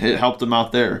fell and it helped them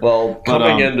out there. Well,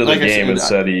 coming into the game, it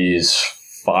said he's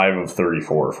 5 of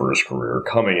 34 for his career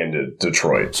coming into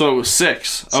Detroit. So it was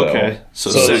 6. Okay. So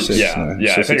 6. Yeah,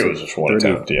 I think it was just one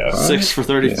attempt. Yeah, 6 for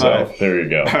 35. So there you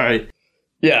go. All right.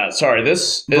 Yeah, sorry.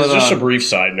 This is just a brief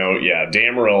side note. Yeah,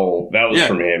 Damrell, that was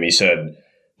from him. He said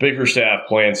Bickerstaff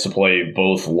plans to play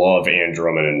both Love and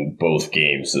Drummond in both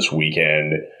games this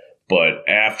weekend. But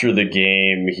after the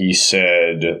game, he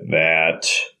said that,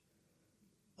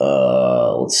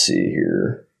 let's see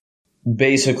here.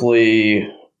 Basically,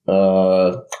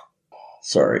 he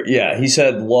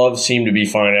said Love seemed to be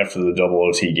fine after the double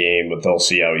OT game, but they'll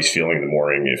see how he's feeling in the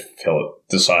morning if he'll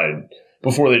decide,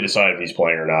 before they decide if he's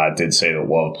playing or not. Did say that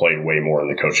Love played way more than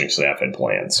the coaching staff had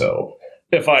planned. So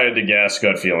if I had to guess,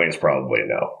 gut feeling is probably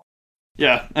no.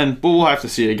 Yeah, but we'll have to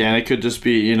see it again. It could just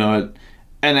be,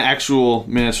 an actual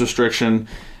minutes restriction.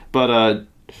 But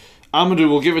Amadou,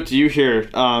 we'll give it to you here.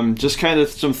 Just kind of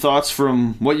some thoughts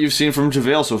from what you've seen from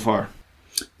JaVale so far.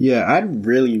 Yeah, I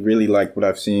really, really like what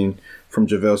I've seen from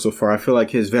JaVale so far. I feel like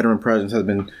his veteran presence has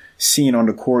been seen on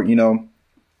the court. He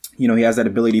has that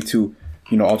ability to,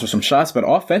 alter some shots. But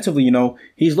offensively,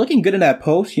 he's looking good in that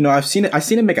post. I've seen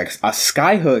him make a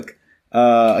sky hook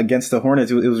against the Hornets.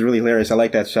 It was really hilarious. I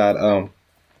like that shot.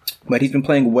 But he's been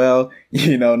playing well,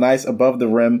 nice above the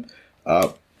rim.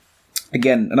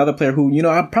 Again, another player who,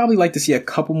 I'd probably like to see a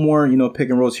couple more, pick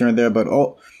and rolls here and there. But,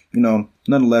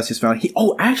 nonetheless, he's found.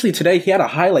 Actually, today he had a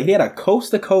highlight. He had a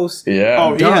coast-to-coast. Yeah.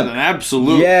 Oh, he had an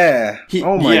absolute. Yeah.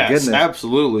 Oh, my goodness.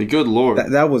 Absolutely. Good Lord.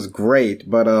 That was great.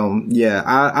 But,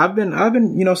 I've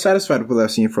been satisfied with what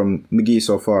I've seen from McGee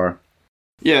so far.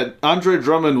 Yeah, Andre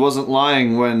Drummond wasn't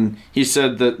lying when he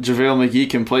said that JaVale McGee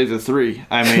can play the 3.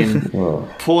 I mean,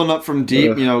 pulling up from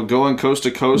deep, going coast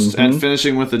to coast and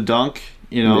finishing with a dunk,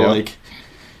 like,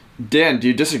 Dan, do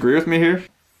you disagree with me here?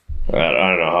 I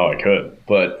don't know how I could,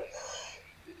 but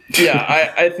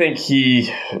yeah, I think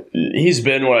he's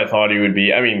been what I thought he would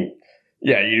be. I mean,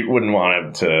 yeah, you wouldn't want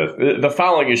him to. The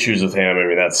fouling issues with him, I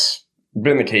mean, that's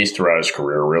been the case throughout his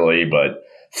career, really. But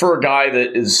for a guy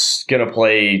that is going to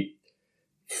play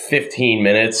 15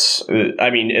 minutes, I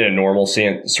mean, in a normal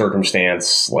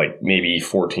circumstance, like maybe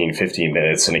 14, 15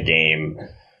 minutes in a game,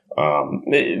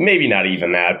 maybe not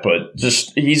even that, but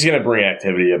just he's going to bring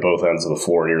activity at both ends of the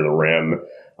floor near the rim.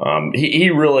 He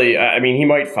really, I mean, he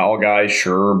might foul guys,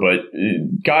 sure, but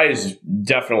guys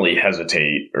definitely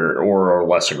hesitate or are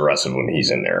less aggressive when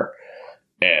he's in there.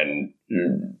 And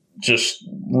just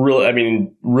really, I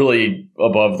mean, really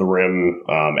above the rim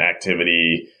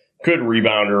activity. Good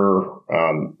rebounder,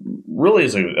 really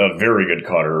is a very good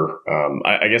cutter.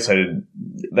 I guess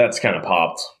that's kind of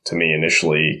popped to me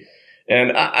initially.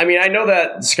 And I mean, I know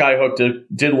that Skyhook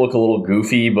did look a little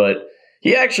goofy, but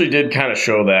he actually did kind of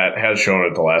has shown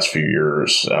it the last few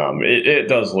years. It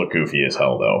does look goofy as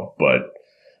hell though, but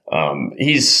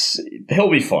he'll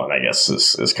be fun, I guess,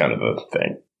 is kind of the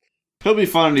thing. He'll be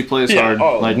fun and he plays hard.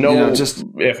 Just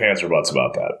if ands or buts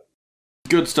about that.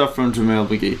 Good stuff from JaVale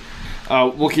McGee.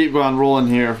 We'll keep on rolling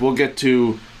here. We'll get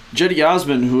to Cedi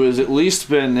Osman, who has at least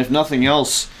been, if nothing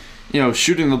else,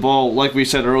 shooting the ball, like we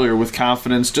said earlier, with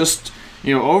confidence. Just,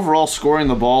 overall scoring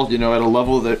the ball, at a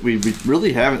level that we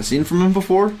really haven't seen from him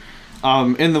before.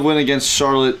 In the win against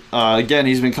Charlotte, again,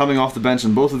 he's been coming off the bench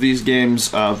in both of these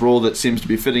games, a role that seems to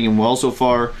be fitting him well so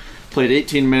far. Played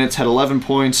 18 minutes, had 11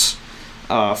 points,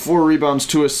 4 rebounds,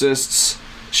 2 assists,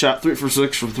 shot 3 for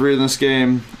 6 from 3 in this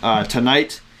game.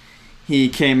 Tonight, he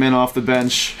came off the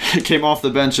bench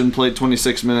and played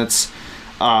 26 minutes.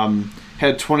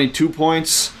 Had 22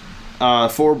 points,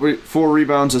 4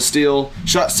 rebounds, a steal.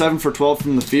 Shot 7 for 12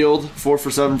 from the field, 4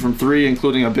 for 7 from 3,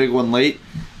 including a big one late.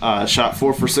 Shot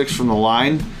 4 for 6 from the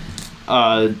line.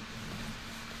 Dan,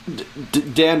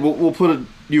 we'll put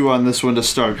you on this one to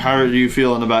start. How are you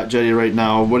feeling about Cedi right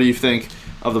now? What do you think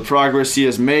of the progress he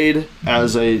has made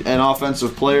as an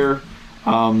offensive player?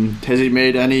 Has he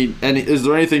made any? Is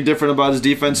there anything different about his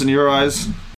defense in your eyes?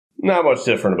 Not much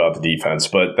different about the defense,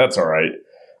 but that's all right.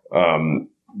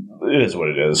 It is what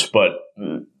it is. But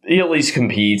he at least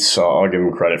competes, so I'll give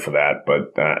him credit for that.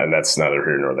 But and that's neither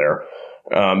here nor there.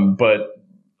 But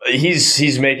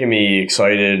he's making me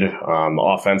excited.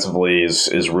 Offensively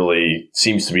is really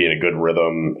seems to be in a good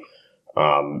rhythm.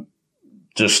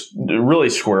 Just really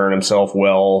squaring himself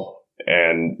well,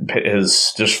 and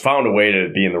has just found a way to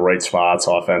be in the right spots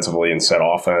offensively and set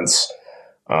offense.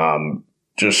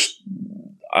 Just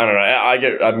I don't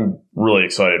know. I'm really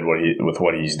excited with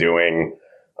what he's doing.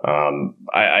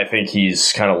 I think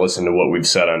he's kind of listened to what we've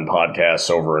said on podcasts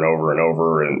over and over and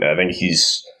over, and I think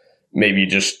he's maybe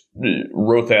just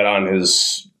wrote that on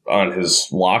his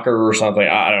locker or something.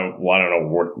 I don't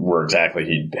know where exactly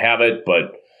he'd have it,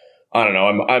 but I don't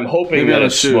know. I'm hoping that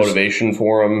it's motivation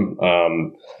for him.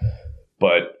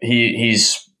 But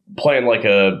he's playing like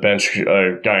a bench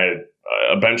guy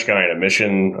in a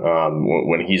mission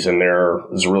when he's in there,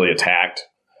 is really attacked.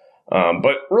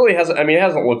 But really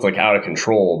hasn't looked like out of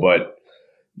control, but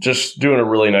just doing a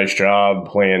really nice job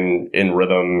playing in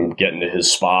rhythm, getting to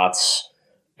his spots.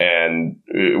 And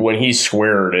when he's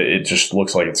squared, it just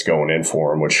looks like it's going in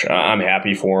for him, which I'm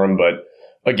happy for him. But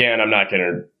again, I'm not going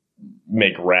to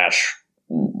make rash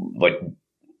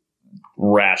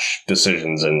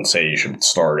decisions and say you should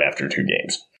start after 2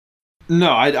 games.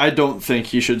 No, I don't think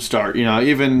he should start.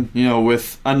 Even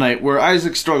with a night where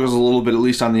Isaac struggles a little bit, at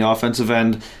least on the offensive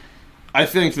end, I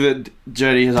think that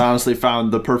Jetty has honestly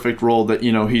found the perfect role that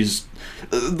he's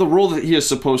the role that he is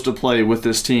supposed to play with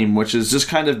this team, which is just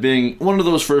kind of being one of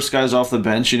those first guys off the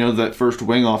bench, that first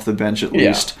wing off the bench at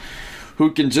least,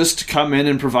 who can just come in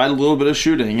and provide a little bit of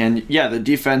shooting. And yeah, the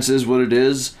defense is what it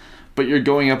is, but you're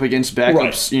going up against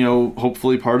backups, right.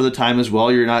 Hopefully part of the time as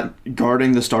well. You're not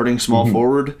guarding the starting small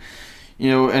forward,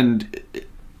 and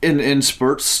in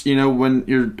spurts, when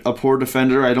you're a poor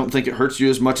defender, I don't think it hurts you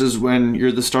as much as when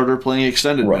you're the starter playing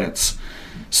extended minutes.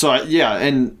 So yeah,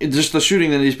 and just the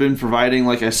shooting that he's been providing,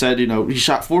 like I said, he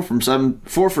shot 4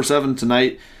 for 7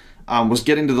 tonight, was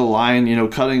getting to the line,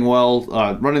 cutting well,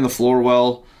 running the floor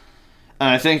well. And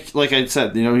I think, like I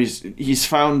said, he's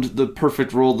found the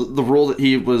perfect role, the role that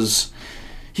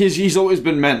he's always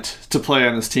been meant to play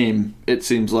on this team, it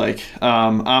seems like.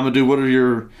 Amadou, what are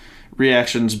your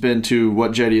reactions been to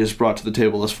what Jetty has brought to the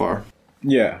table thus far?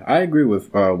 Yeah, I agree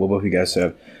with what both of you guys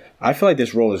said. I feel like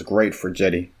this role is great for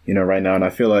Jetty, right now, and I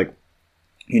feel like,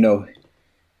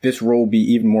 this role will be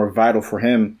even more vital for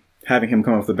him, having him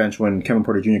come off the bench when Kevin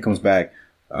Porter Jr. comes back.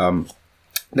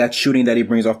 That shooting that he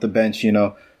brings off the bench,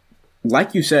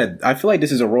 like you said, I feel like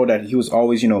this is a role that he was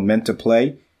always, meant to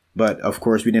play, but of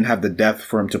course we didn't have the depth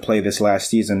for him to play this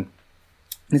last season.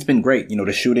 It's been great,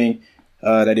 the shooting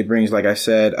that he brings, like I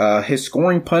said, his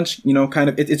scoring punch,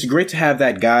 it's great to have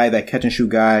that guy, that catch and shoot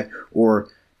guy, or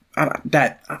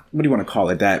that, what do you want to call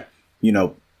it? That,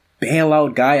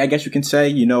 bailout guy, I guess you can say,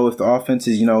 if the offense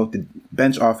is, the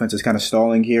bench offense is kind of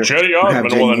stalling here. Jetty Osman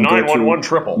with a 911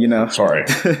 triple. Sorry.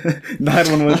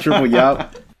 911 triple,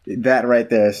 yup. That right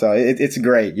there. So it's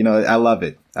great. I love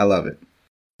it.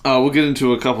 We'll get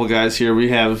into a couple guys here. We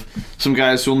have some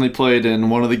guys who only played in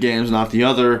one of the games, not the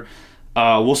other.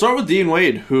 We'll start with Dean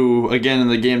Wade, who, again, in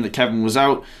the game that Kevin was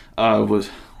out, was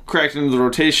cracked into the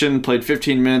rotation, played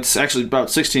 15 minutes, actually about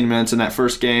 16 minutes in that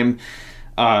first game.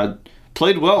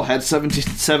 Played well, had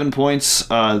 77 points,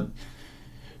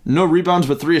 no rebounds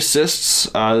but 3 assists,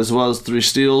 as well as 3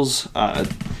 steals.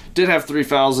 Did have 3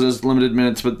 fouls in his limited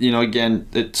minutes, but, again,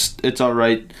 it's all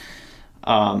right.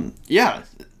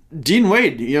 Dean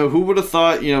Wade, who would have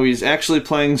thought, he's actually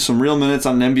playing some real minutes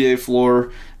on an NBA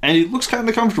floor, and he looks kind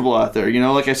of comfortable out there.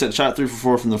 Like I said, shot 3 for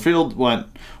 4 from the field, went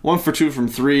 1 for 2 from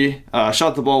 3,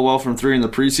 shot the ball well from 3 in the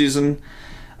preseason.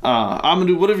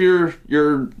 Amadou, what have your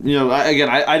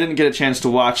I didn't get a chance to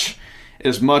watch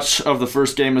as much of the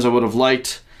first game as I would have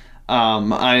liked.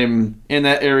 I'm in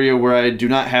that area where I do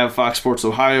not have Fox Sports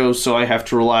Ohio, so I have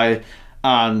to rely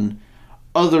on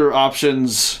other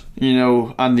options,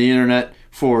 on the internet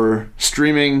for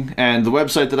streaming, and the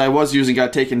website that I was using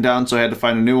got taken down, so I had to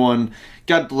find a new one.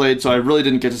 Got delayed, so I really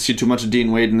didn't get to see too much of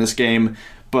Dean Wade in this game,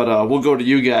 but we'll go to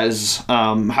you guys.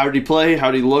 How did he play? How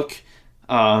did he look?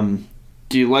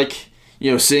 Do you like,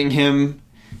 seeing him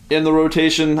in the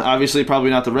rotation? Obviously, probably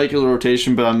not the regular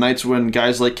rotation, but on nights when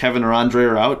guys like Kevin or Andre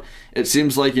are out, it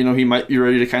seems like, he might be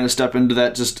ready to kind of step into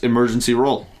that just emergency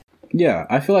role. Yeah,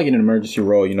 I feel like in an emergency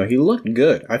role, he looked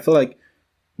good. I feel like,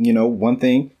 one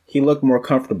thing, he looked more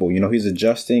comfortable. He's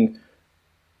adjusting,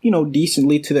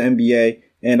 decently to the NBA,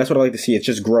 and that's what I like to see. It's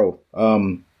just growth.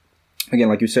 Again,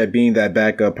 like you said, being that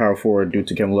backup power forward due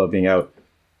to Kevin Love being out,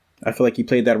 I feel like he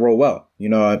played that role well.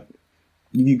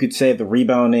 You could say the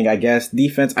rebounding, I guess,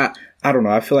 defense. I don't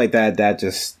know. I feel like that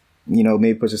just,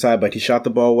 maybe pushed aside, but he shot the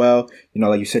ball well.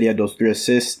 Like you said, he had those 3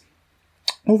 assists.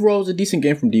 Overall, it was a decent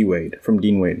game from Dean Wade.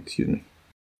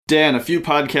 Dan, a few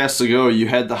podcasts ago, you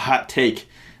had the hot take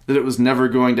that it was never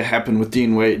going to happen with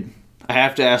Dean Wade. I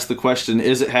have to ask the question,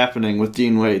 is it happening with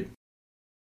Dean Wade?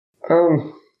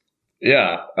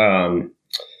 Yeah. I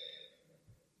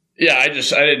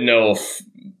didn't know if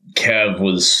Kev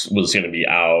was going to be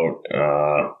out.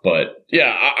 But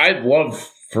yeah, I'd love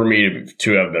for me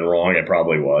to have been wrong. I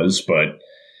probably was. But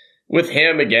with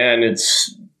him, again,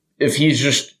 it's if he's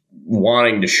just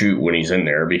wanting to shoot when he's in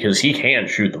there, because he can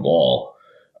shoot the ball.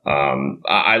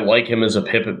 I like him as a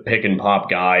pick and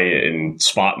pop guy in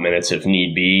spot minutes if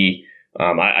need be.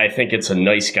 I think it's a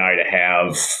nice guy to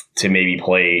have to maybe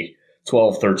play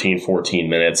 12, 13, 14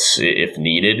 minutes if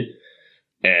needed.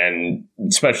 And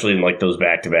especially in like those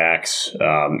back-to-backs,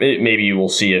 maybe we'll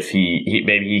see if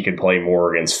he could play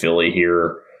more against Philly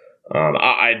here.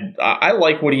 I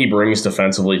like what he brings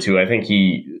defensively too. I think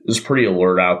he is pretty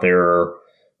alert out there.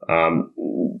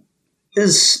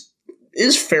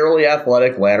 Is fairly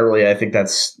athletic laterally. I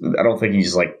don't think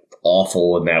he's like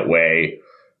awful in that way.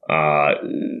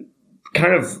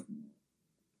 Kind of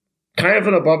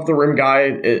an above the rim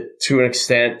guy to an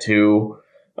extent too.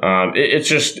 It's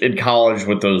just in college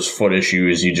with those foot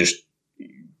issues, I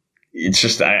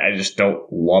just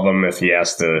don't love him if he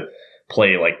has to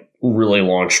play like really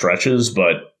long stretches.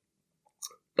 But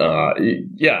he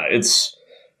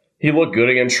looked good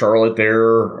against Charlotte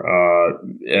there,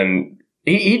 and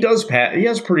he does pass. He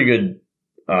has pretty good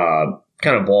kind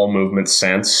of ball movement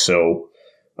sense. So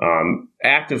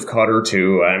active cutter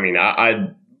too. I mean,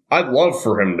 I'd love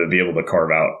for him to be able to carve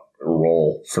out a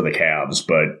role for the Cavs,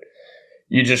 but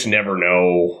you just never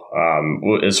know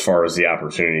as far as the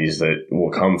opportunities that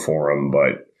will come for him.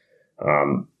 But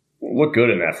look good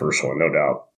in that first one, no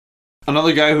doubt.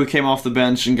 Another guy who came off the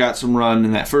bench and got some run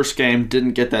in that first game,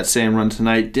 didn't get that same run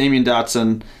tonight. Damian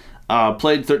Dotson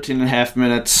played 13 and a half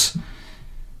minutes,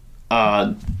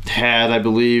 had, I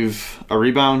believe, a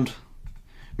rebound,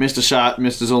 missed a shot,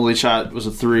 missed his only shot, was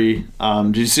a 3.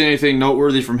 Did you see anything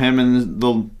noteworthy from him in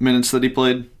the minutes that he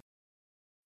played?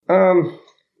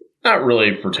 Not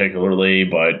really particularly,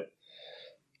 but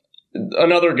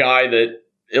another guy that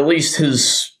at least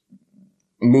his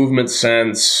movement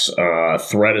sense,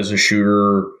 threat as a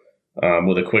shooter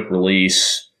with a quick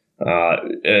release,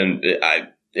 and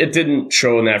it didn't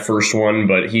show in that first one,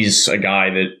 but he's a guy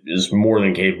that is more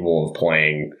than capable of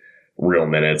playing real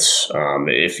minutes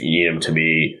if you need him to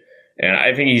be. And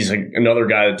I think he's another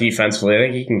guy that defensively, I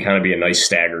think he can kind of be a nice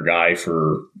stagger guy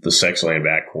for the six-lane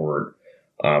backcourt.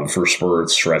 For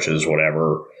spurts, stretches,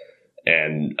 whatever.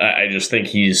 And I just think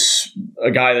he's a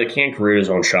guy that can create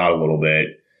his own shot a little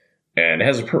bit and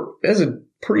has a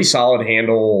pretty solid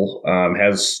handle,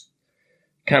 has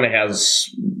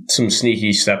some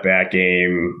sneaky step back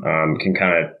game, can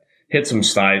kind of hit some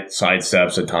side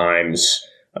steps at times,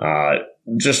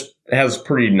 just has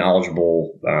pretty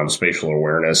knowledgeable spatial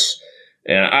awareness.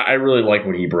 And I really like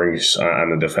what he brings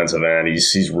on the defensive end.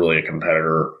 He's really a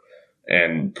competitor.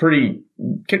 And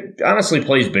honestly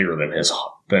plays bigger than his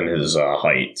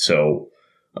height. So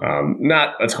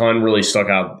not a ton really stuck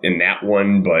out in that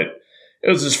one, but it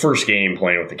was his first game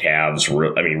playing with the Cavs.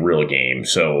 Real game.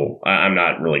 So I'm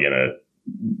not really going to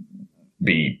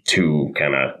be too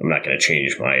I'm not going to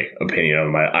change my opinion on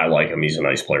him. I like him. He's a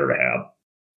nice player to have.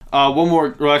 One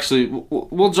more. Well, actually,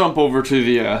 we'll jump over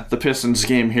to the Pistons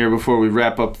game here before we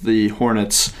wrap up the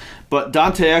Hornets. But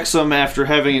Dante Exum, after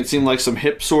having it seem like some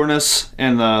hip soreness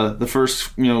in the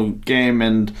first game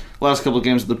and last couple of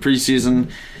games of the preseason,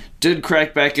 did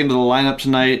crack back into the lineup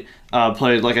tonight.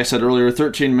 Played, like I said earlier,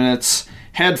 13 minutes.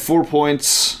 Had 4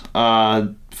 points,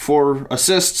 4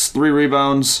 assists, 3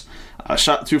 rebounds.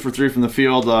 Shot 2 for 3 from the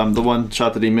field. The one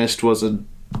shot that he missed was a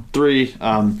 3.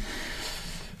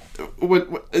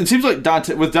 It seems like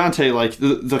Dante, like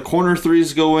the corner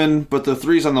threes go in, but the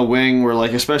threes on the wing were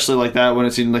like, especially like that when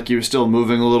it seemed like he was still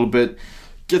moving a little bit,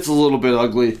 gets a little bit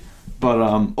ugly. But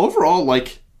overall,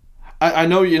 like I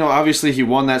know obviously he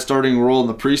won that starting role in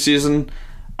the preseason.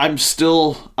 I'm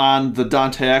still on the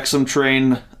Dante Exum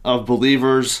train of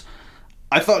believers.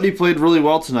 I thought he played really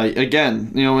well tonight.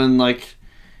 Again, in like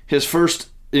his first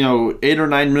 8 or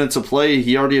 9 minutes of play,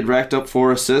 he already had racked up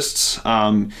 4 assists.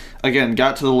 Again,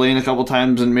 got to the lane a couple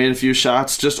times and made a few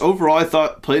shots. Just overall, I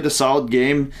thought played a solid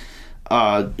game.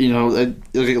 Like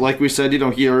we said,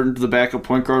 he earned the backup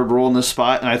point guard role in this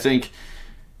spot, and I think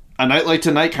a night like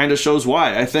tonight kind of shows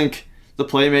why. I think the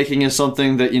playmaking is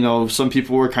something that some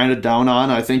people were kind of down on.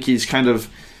 I think he's kind of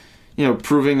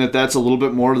proving that that's a little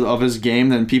bit more of his game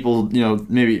than people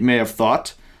maybe may have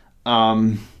thought.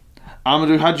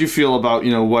 Amadou, how'd you feel about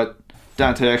what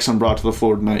Dante Exum brought to the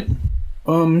floor tonight?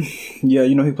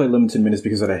 He played limited minutes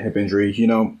because of that hip injury.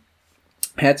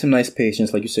 Had some nice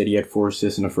patience. Like you said, he had 4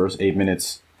 assists in the first 8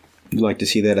 minutes. You like to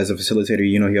see that as a facilitator.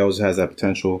 He always has that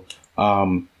potential. I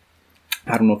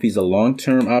don't know if he's a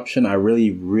long-term option. I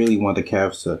really, really want the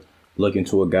Cavs to look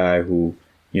into a guy who,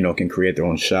 can create their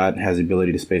own shot and has the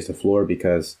ability to space the floor,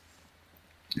 because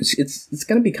it's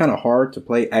going to be kind of hard to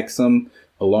play Exum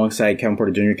alongside Kevin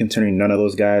Porter Jr., considering none of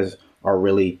those guys are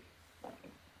really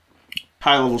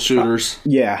high-level shooters.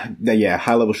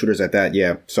 High-level shooters at that,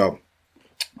 yeah. So,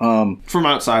 from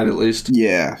outside at least.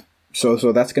 Yeah. So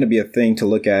that's going to be a thing to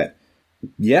look at.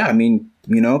 Yeah, I mean,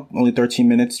 only 13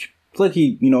 minutes. Like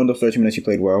in those 13 minutes he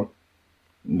played well.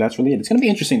 That's really it. It's going to be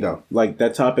interesting, though. Like,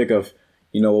 that topic of,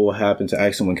 what will happen to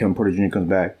Exum when Kevin Porter Jr. comes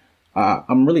back.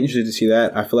 I'm really interested to see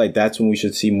that. I feel like that's when we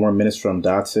should see more minutes from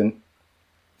Dotson.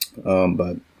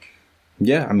 But,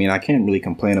 yeah, I mean, I can't really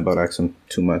complain about Exum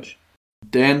too much.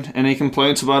 Dan, any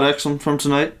complaints about Exum from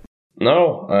tonight?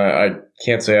 No, I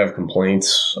can't say I have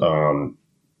complaints.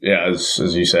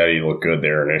 As you said, he looked good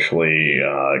there initially.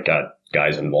 Got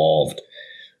guys involved.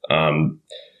 With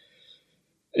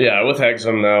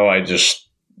Exum, though,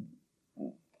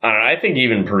 I think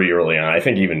even pretty early on, I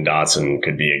think even Dotson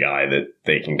could be a guy that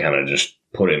they can kind of just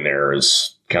put in there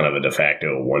as kind of a de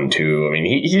facto 1-2. I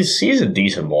mean, he's a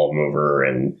decent ball mover,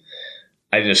 and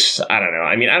I don't know.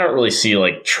 I mean, I don't really see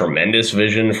like tremendous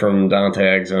vision from Dante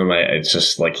Exum. It's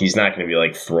just like he's not going to be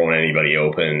like throwing anybody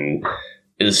open.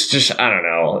 It's just, I don't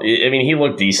know. I mean, he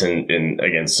looked decent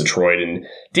against Detroit, and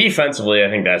defensively, I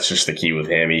think that's just the key with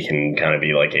him. He can kind of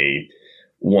be like a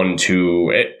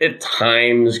 1-2 at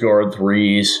times, guard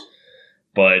threes,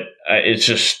 but it's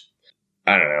just,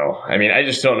 I don't know. I mean, I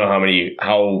just don't know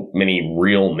how many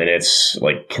real minutes,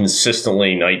 like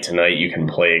consistently night to night, you can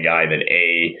play a guy that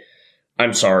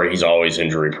I'm sorry, he's always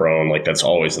injury prone. Like, that's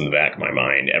always in the back of my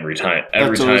mind every time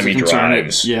he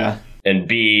drives. Yeah. And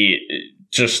B,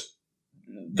 just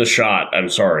the shot, I'm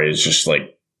sorry, is just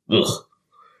like, ugh.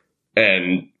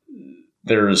 And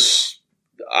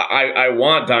I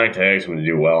want Dante Exum to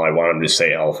do well. I want him to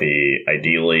stay healthy,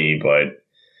 ideally, but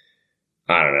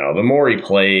I don't know. The more he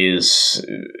plays,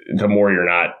 the more you're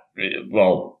not,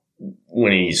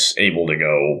 when he's able to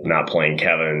go, not playing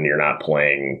Kevin, you're not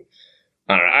playing,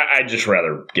 I don't know. I'd just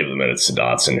rather give the minutes to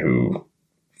Dotson, who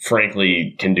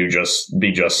frankly can be just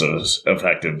as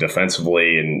effective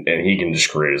defensively, and he can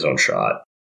just create his own shot.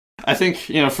 I think,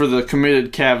 for the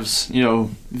committed Cavs,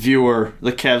 viewer,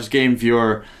 the Cavs game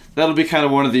viewer, that'll be kind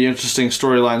of one of the interesting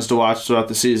storylines to watch throughout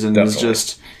the season. Definitely. Is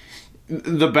just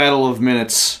the battle of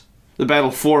minutes, the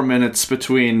battle for minutes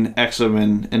between Exum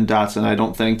and Dotson. I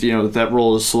don't think, that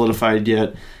role is solidified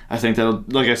yet. I think that'll,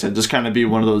 like I said, just kind of be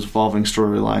one of those evolving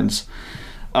storylines.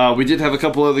 We did have a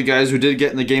couple other guys who did get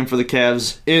in the game for the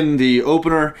Cavs in the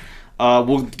opener.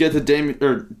 We'll get to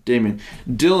Dylan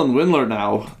Windler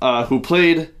now, who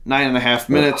played 9.5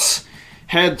 minutes,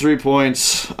 had 3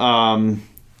 points,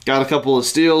 got a couple of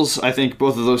steals. I think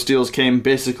both of those steals came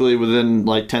basically within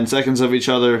like 10 seconds of each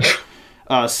other,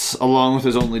 along with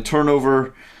his only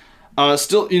turnover.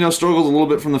 Still, struggled a little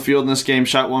bit from the field in this game.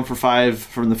 Shot 1 for 5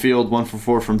 from the field, 1 for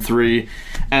 4 from 3.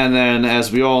 And then,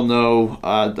 as we all know,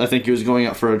 I think he was going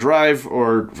out for a drive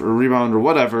or a rebound or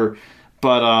whatever,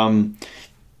 but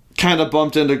kind of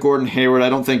bumped into Gordon Hayward. I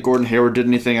don't think Gordon Hayward did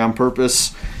anything on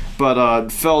purpose, but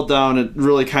fell down and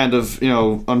really kind of,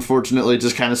 unfortunately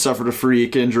just kind of suffered a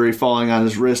freak injury, falling on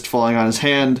his wrist, falling on his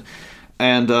hand,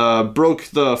 and broke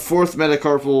the 4th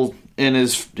metacarpal in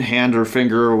his hand or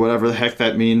finger or whatever the heck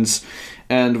that means,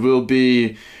 and will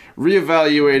be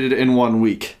reevaluated in 1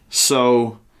 week.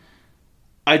 So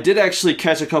I did actually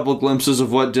catch a couple glimpses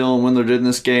of what Dylan Windler did in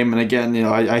this game, and again,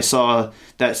 I saw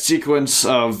that sequence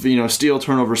of steal,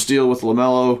 turnover, steal with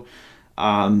LaMelo.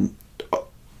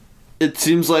 It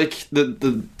seems like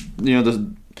the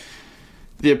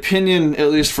opinion, at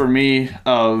least for me,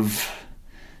 of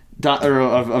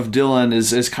Dylan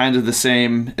is kind of the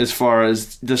same as far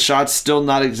as the shot's still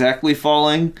not exactly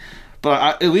falling.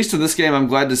 But at least in this game, I'm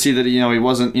glad to see that he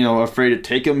wasn't afraid to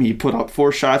take them. He put up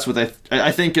 4 shots, which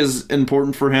I think is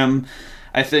important for him.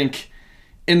 I think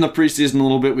in the preseason a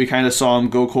little bit we kind of saw him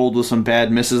go cold with some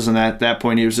bad misses, and at that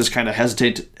point he was just kind of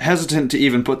hesitant to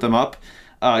even put them up.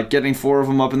 Getting 4 of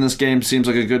them up in this game seems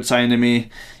like a good sign to me,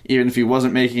 even if he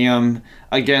wasn't making them.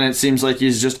 Again, it seems like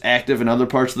he's just active in other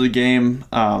parts of the game.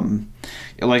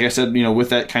 Like I said, with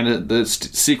that kind of the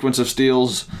sequence of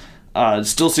steals. It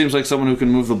still seems like someone who can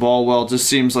move the ball well. Just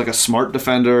seems like a smart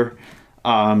defender.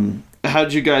 How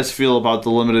did you guys feel about the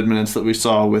limited minutes that we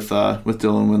saw with Dylan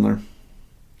Windler?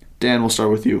 Dan, we'll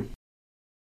start with you.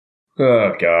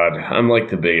 Oh God, I'm like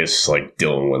the biggest like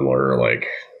Dylan Windler. Like,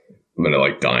 I'm gonna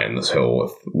like die on this hill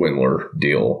with Windler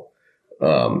deal.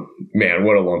 Man,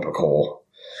 what a lump of coal.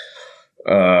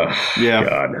 God.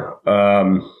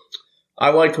 I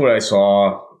liked what I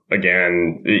saw.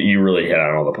 Again, you really hit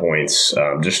on all the points.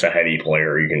 Just a heady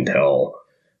player, you can tell.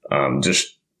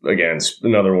 Just, again,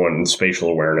 another one, spatial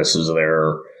awareness is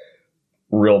there.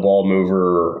 Real ball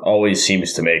mover, always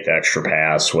seems to make the extra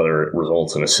pass, whether it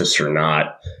results in assists or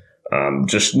not.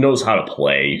 Just knows how to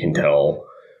play, you can tell.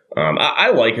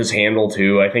 I like his handle,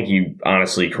 too. I think he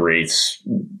honestly creates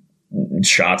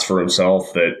shots for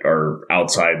himself that are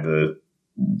outside the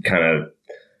kind of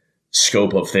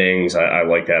scope of things. I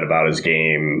like that about his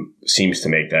game. Seems to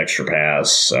make the extra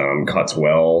pass, cuts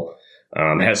well,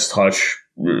 has touch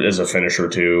as a finisher,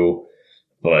 too.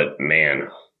 But, man,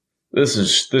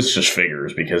 this just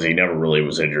figures because he never really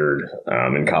was injured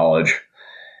in college.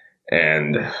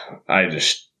 And I don't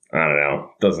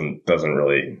know, doesn't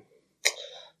really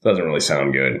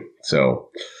sound good. So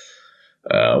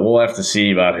we'll have to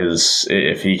see about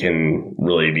if he can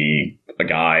really be a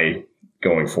guy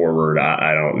going forward.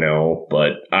 I don't know,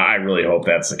 but I really hope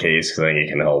that's the case because I think he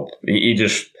can help. He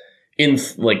just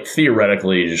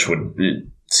theoretically just would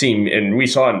seem, and we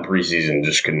saw it in preseason,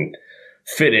 just can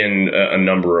fit in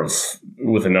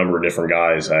with a number of different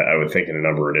guys. I would think in a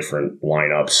number of different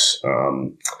lineups,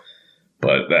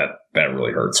 but that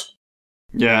really hurts.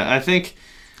 Yeah, I think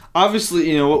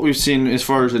obviously, what we've seen as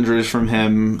far as injuries from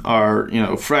him are,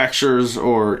 fractures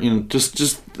or,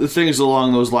 just things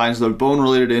along those lines, the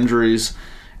bone-related injuries.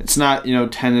 It's not,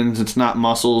 tendons, it's not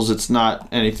muscles, it's not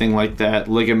anything like that,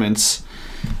 ligaments.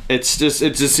 It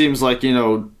just seems like,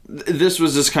 this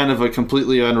was just kind of a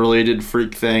completely unrelated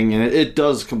freak thing, and it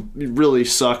does really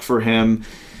suck for him.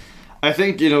 I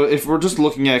think, if we're just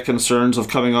looking at concerns of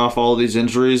coming off all of these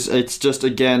injuries, it's just,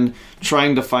 again,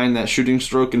 trying to find that shooting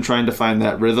stroke and trying to find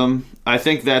that rhythm. I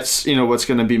think that's, what's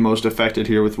going to be most affected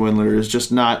here with Windler is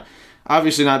just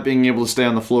obviously not being able to stay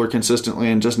on the floor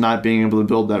consistently and just not being able to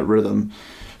build that rhythm.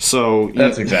 So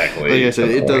that's exactly like I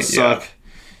said, it does suck.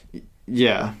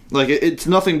 Yeah. Like, it's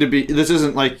nothing to be, this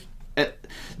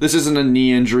isn't a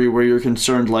knee injury where you're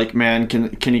concerned, like, man,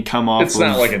 can he come off? It's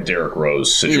not like a Derrick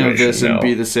Rose situation. This and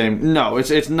be the same. No,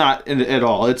 it's not at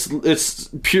all. It's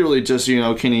purely just,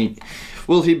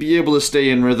 will he be able to stay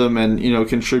in rhythm and,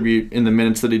 contribute in the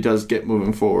minutes that he does get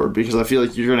moving forward? Because I feel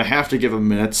like you're going to have to give him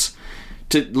minutes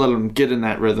to let him get in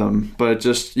that rhythm. But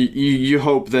just, you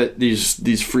hope that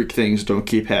these freak things don't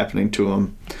keep happening to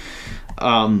him.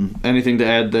 Anything to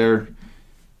add there,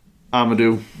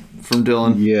 Amadou? From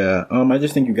Dylan. Yeah, I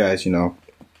just think you guys,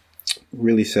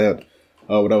 really said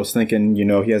what I was thinking.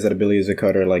 He has that ability as a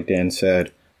cutter, like Dan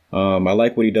said. I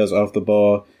like what he does off the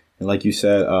ball, and like you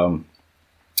said,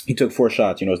 he took 4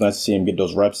 shots. It's nice to see him get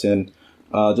those reps in.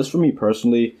 Just for me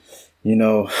personally,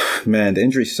 man, the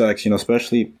injury sucks.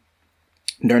 Especially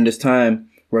during this time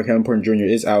where Kevin Porter Jr.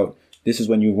 is out. This is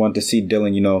when you want to see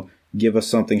Dylan, give us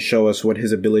something, show us what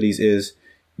his abilities is.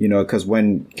 Because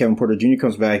when Kevin Porter Jr.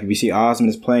 comes back, if we see Osman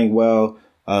is playing well,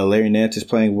 Larry Nance is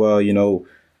playing well,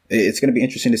 it's going to be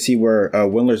interesting to see where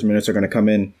Windler's minutes are going to come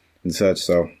in and such.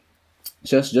 So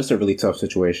just a really tough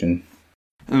situation.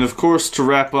 And of course, to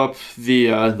wrap up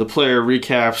the player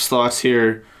recaps thoughts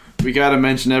here, we got to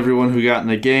mention everyone who got in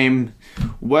the game.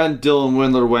 When Dylan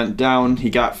Windler went down, he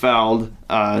got fouled,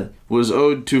 was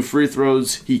owed 2 free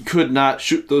throws. He could not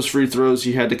shoot those free throws.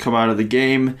 He had to come out of the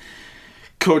game.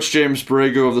 Coach James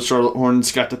Borrego of the Charlotte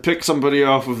Hornets got to pick somebody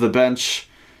off of the bench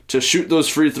to shoot those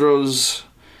free throws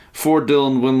for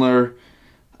Dylan Windler.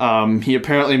 He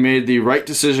apparently made the right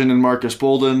decision in Marcus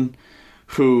Bolden,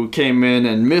 who came in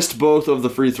and missed both of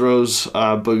the free throws,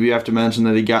 but we have to mention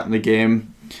that he got in the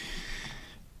game.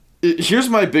 Here's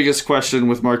my biggest question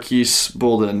with Marquise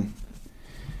Bolden.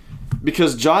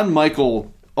 Because John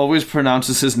Michael always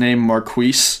pronounces his name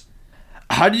Marquise.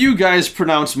 How do you guys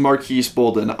pronounce Marquise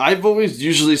Bolden? I've always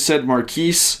usually said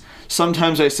Marquise.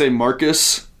 Sometimes I say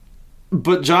Marcus.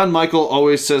 But John Michael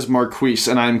always says Marquise,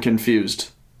 and I'm confused.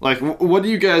 Like, what do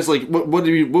you guys, like, what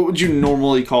would you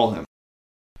normally call him?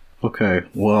 Okay,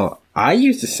 well, I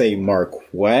used to say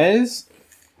Marquez,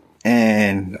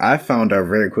 and I found out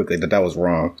very quickly that was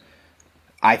wrong.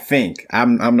 I think.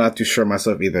 I'm not too sure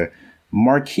myself either.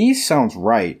 Marquise sounds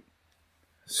right.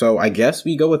 So I guess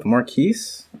we go with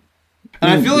Marquise?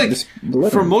 And I feel like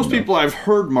for most people, I've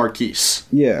heard Marquise.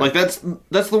 Yeah. Like, that's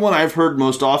the one I've heard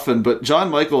most often, but John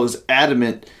Michael is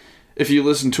adamant, if you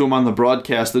listen to him on the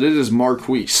broadcast, that it is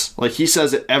Marquise. Like, he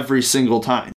says it every single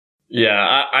time.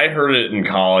 Yeah, I heard it in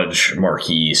college,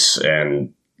 Marquise,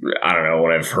 and I don't know,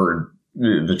 when I've heard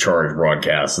the Charge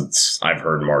broadcast, I've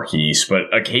heard Marquise,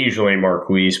 but occasionally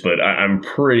Marquise, but I'm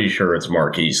pretty sure it's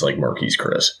Marquise, like Marquise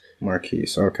Chris.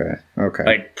 Marquise, okay.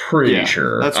 Like, pretty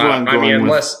sure. That's what I'm going I mean, with.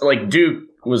 unless, like, Duke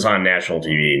was on national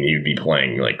TV and he'd be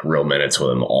playing like real minutes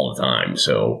with him all the time.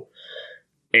 So,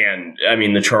 and I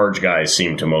mean, the Charge guys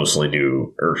seem to mostly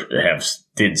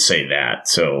did say that.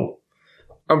 So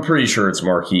I'm pretty sure it's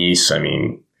Marquise. I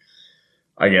mean,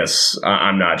 I guess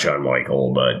I'm not John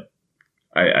Michael, but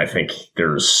I think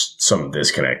there's some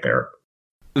disconnect there.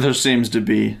 There seems to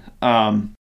be.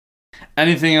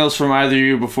 Anything else from either of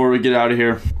you before we get out of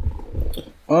here?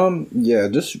 Yeah,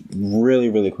 just really,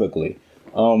 really quickly.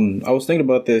 I was thinking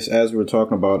about this as we were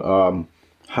talking about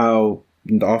how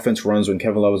the offense runs when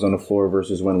Kevin Love is on the floor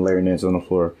versus when Larry Nance is on the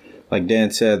floor. Like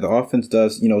Dan said, the offense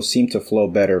does, seem to flow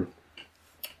better.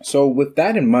 So with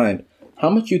that in mind, how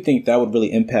much you think that would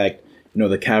really impact,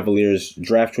 the Cavaliers'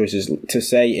 draft choices to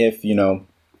say if,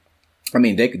 I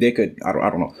mean, they could, I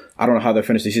don't know. I don't know how they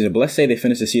finish the season, but let's say they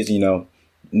finish the season,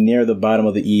 near the bottom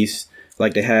of the East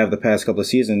like they have the past couple of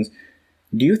seasons.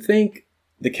 Do you think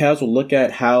the Cavs will look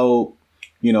at how,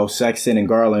 Sexton and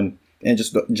Garland and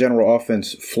just the general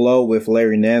offense flow with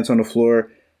Larry Nance on the floor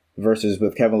versus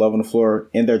with Kevin Love on the floor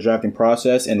in their drafting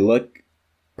process and look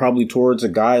probably towards a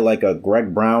guy like a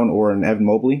Greg Brown or an Evan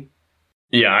Mobley?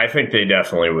 Yeah, I think they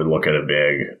definitely would look at a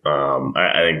big.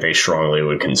 I think they strongly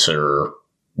would consider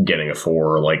getting a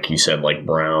 4, like you said, like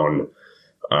Brown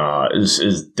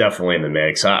is definitely in the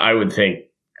mix. I would think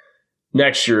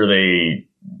next year they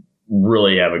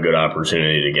really have a good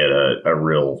opportunity to get a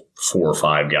real 4 or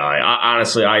 5 guy.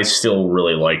 Honestly, I still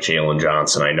really like Jalen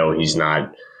Johnson. I know he's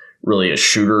not really a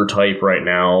shooter type right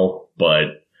now,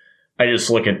 but I just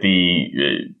look at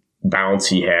the bounce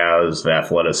he has, the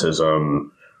athleticism,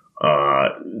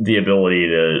 the ability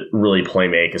to really play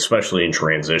make, especially in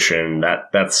transition.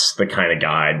 That's the kind of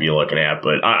guy I'd be looking at.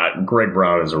 But Greg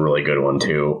Brown is a really good one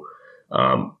too.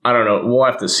 I don't know. We'll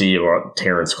have to see about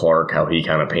Terrence Clark, how he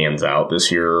kind of pans out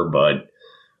this year. But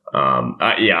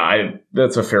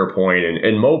that's a fair point.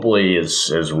 And Mobley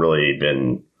has really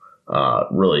been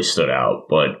really stood out.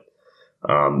 But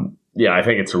I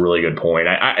think it's a really good point.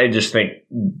 I just think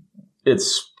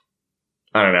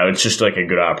I don't know. It's just like a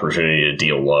good opportunity to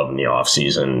deal Love in the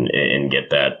offseason and get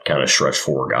that kind of stretch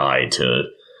 4 guy to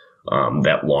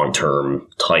that long-term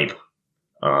type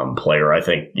player. I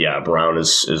think, Brown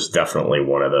is definitely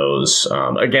one of those.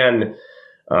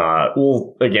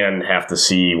 We'll have to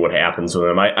see what happens with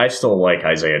him. I still like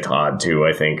Isaiah Todd, too.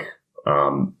 I think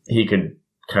he could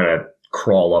kind of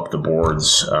crawl up the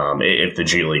boards if the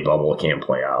G League bubble can't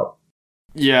play out.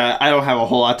 Yeah, I don't have a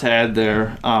whole lot to add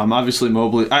there. Obviously,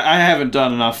 Mobley. I haven't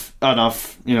done enough,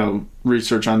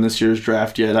 research on this year's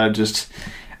draft yet. I just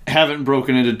haven't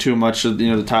broken into too much of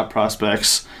the top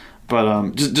prospects.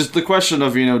 But just the question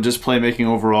of just playmaking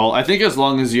overall. I think as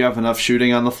long as you have enough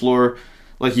shooting on the floor,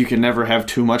 like you can never have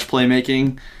too much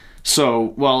playmaking.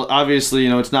 So, well, obviously,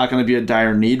 it's not going to be a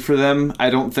dire need for them. I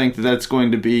don't think that's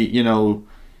going to be, I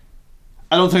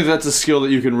don't think that's a skill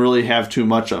that you can really have too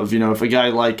much of. If a guy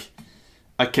like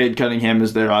a Cade Cunningham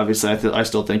is there, obviously, I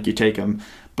still think you take him.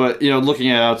 But,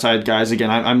 looking at outside guys, again,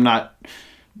 I'm not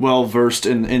well versed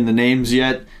in the names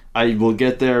yet. I will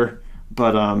get there,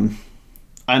 but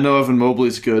I know Evan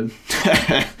Mobley's good,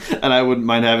 and I wouldn't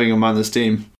mind having him on this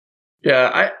team.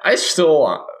 Yeah, I still,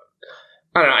 I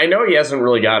don't know. I know he hasn't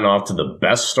really gotten off to the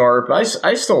best start, but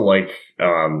I still like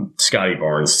Scotty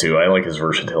Barnes too. I like his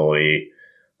versatility.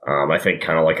 I think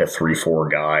kind of like a 3-4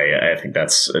 guy. I think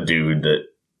that's a dude that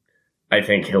I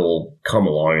think he'll come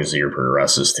along as the year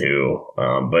progresses too.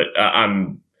 But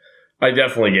I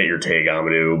definitely get your take,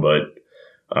 Amadou. But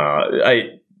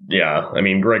I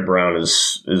mean, Greg Brown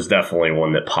is definitely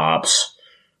one that pops.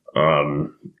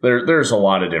 There's a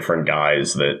lot of different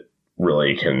guys that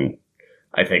really can.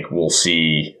 I think we'll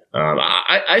see.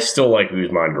 I still like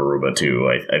Usman Garuba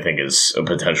too. I think is a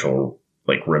potential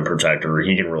like rim protector.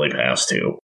 He can really pass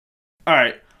too. All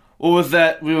right. Well, with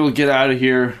that, we will get out of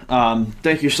here.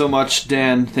 Thank you so much,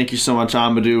 Dan. Thank you so much,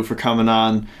 Amadou, for coming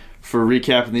on, for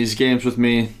recapping these games with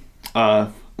me. It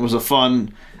was a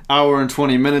fun hour and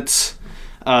 20 minutes.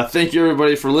 Thank you,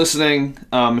 everybody, for listening.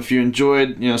 If you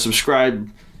enjoyed,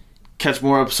 subscribe, catch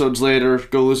more episodes later.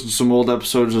 Go listen to some old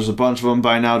episodes. There's a bunch of them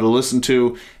by now to listen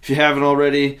to. If you haven't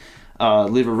already,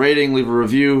 leave a rating, leave a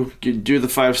review, do the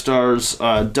 5 stars,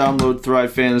 download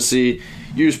Thrive Fantasy.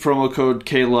 Use promo code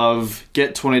KLOVE,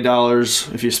 get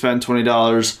 $20 if you spend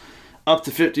 $20, up to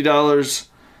 $50.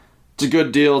 It's a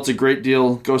good deal. It's a great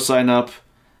deal. Go sign up.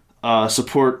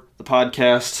 Support the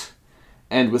podcast.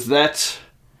 And with that,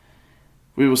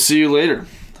 we will see you later.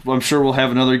 I'm sure we'll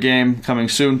have another game coming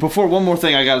soon. One more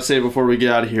thing I got to say before we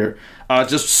get out of here.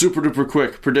 Just super duper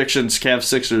quick. Predictions, Cavs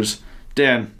Sixers.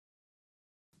 Dan.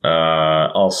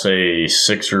 I'll say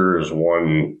Sixers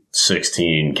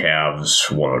 116, Cavs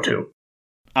 102.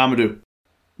 Amadou.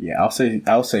 Yeah,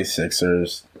 I'll say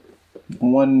Sixers.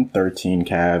 113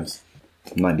 Cavs,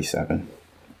 97.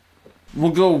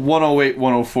 We'll go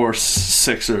 108-104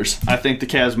 Sixers. I think the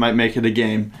Cavs might make it a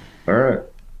game. All right.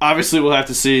 Obviously, we'll have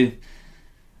to see.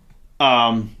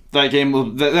 That game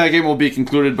will be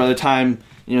concluded by the time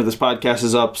this podcast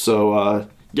is up. So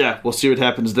we'll see what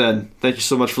happens then. Thank you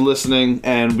so much for listening,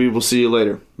 and we will see you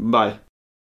later. Bye.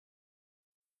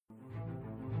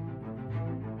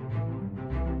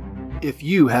 If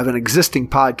you have an existing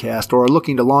podcast or are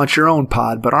looking to launch your own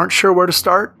pod but aren't sure where to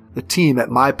start, the team at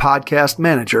My Podcast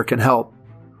Manager can help.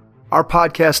 Our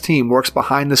podcast team works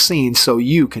behind the scenes so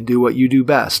you can do what you do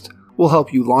best. We'll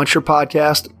help you launch your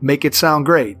podcast, make it sound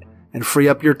great, and free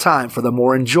up your time for the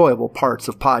more enjoyable parts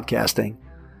of podcasting.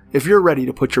 If you're ready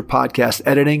to put your podcast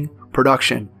editing,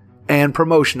 production, and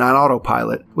promotion on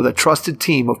autopilot with a trusted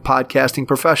team of podcasting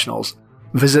professionals,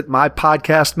 visit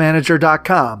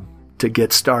mypodcastmanager.com to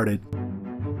get started.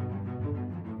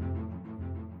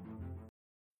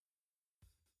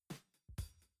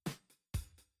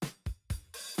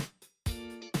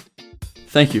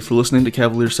 Thank you for listening to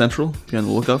Cavalier Central. Be on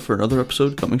the lookout for another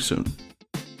episode coming soon.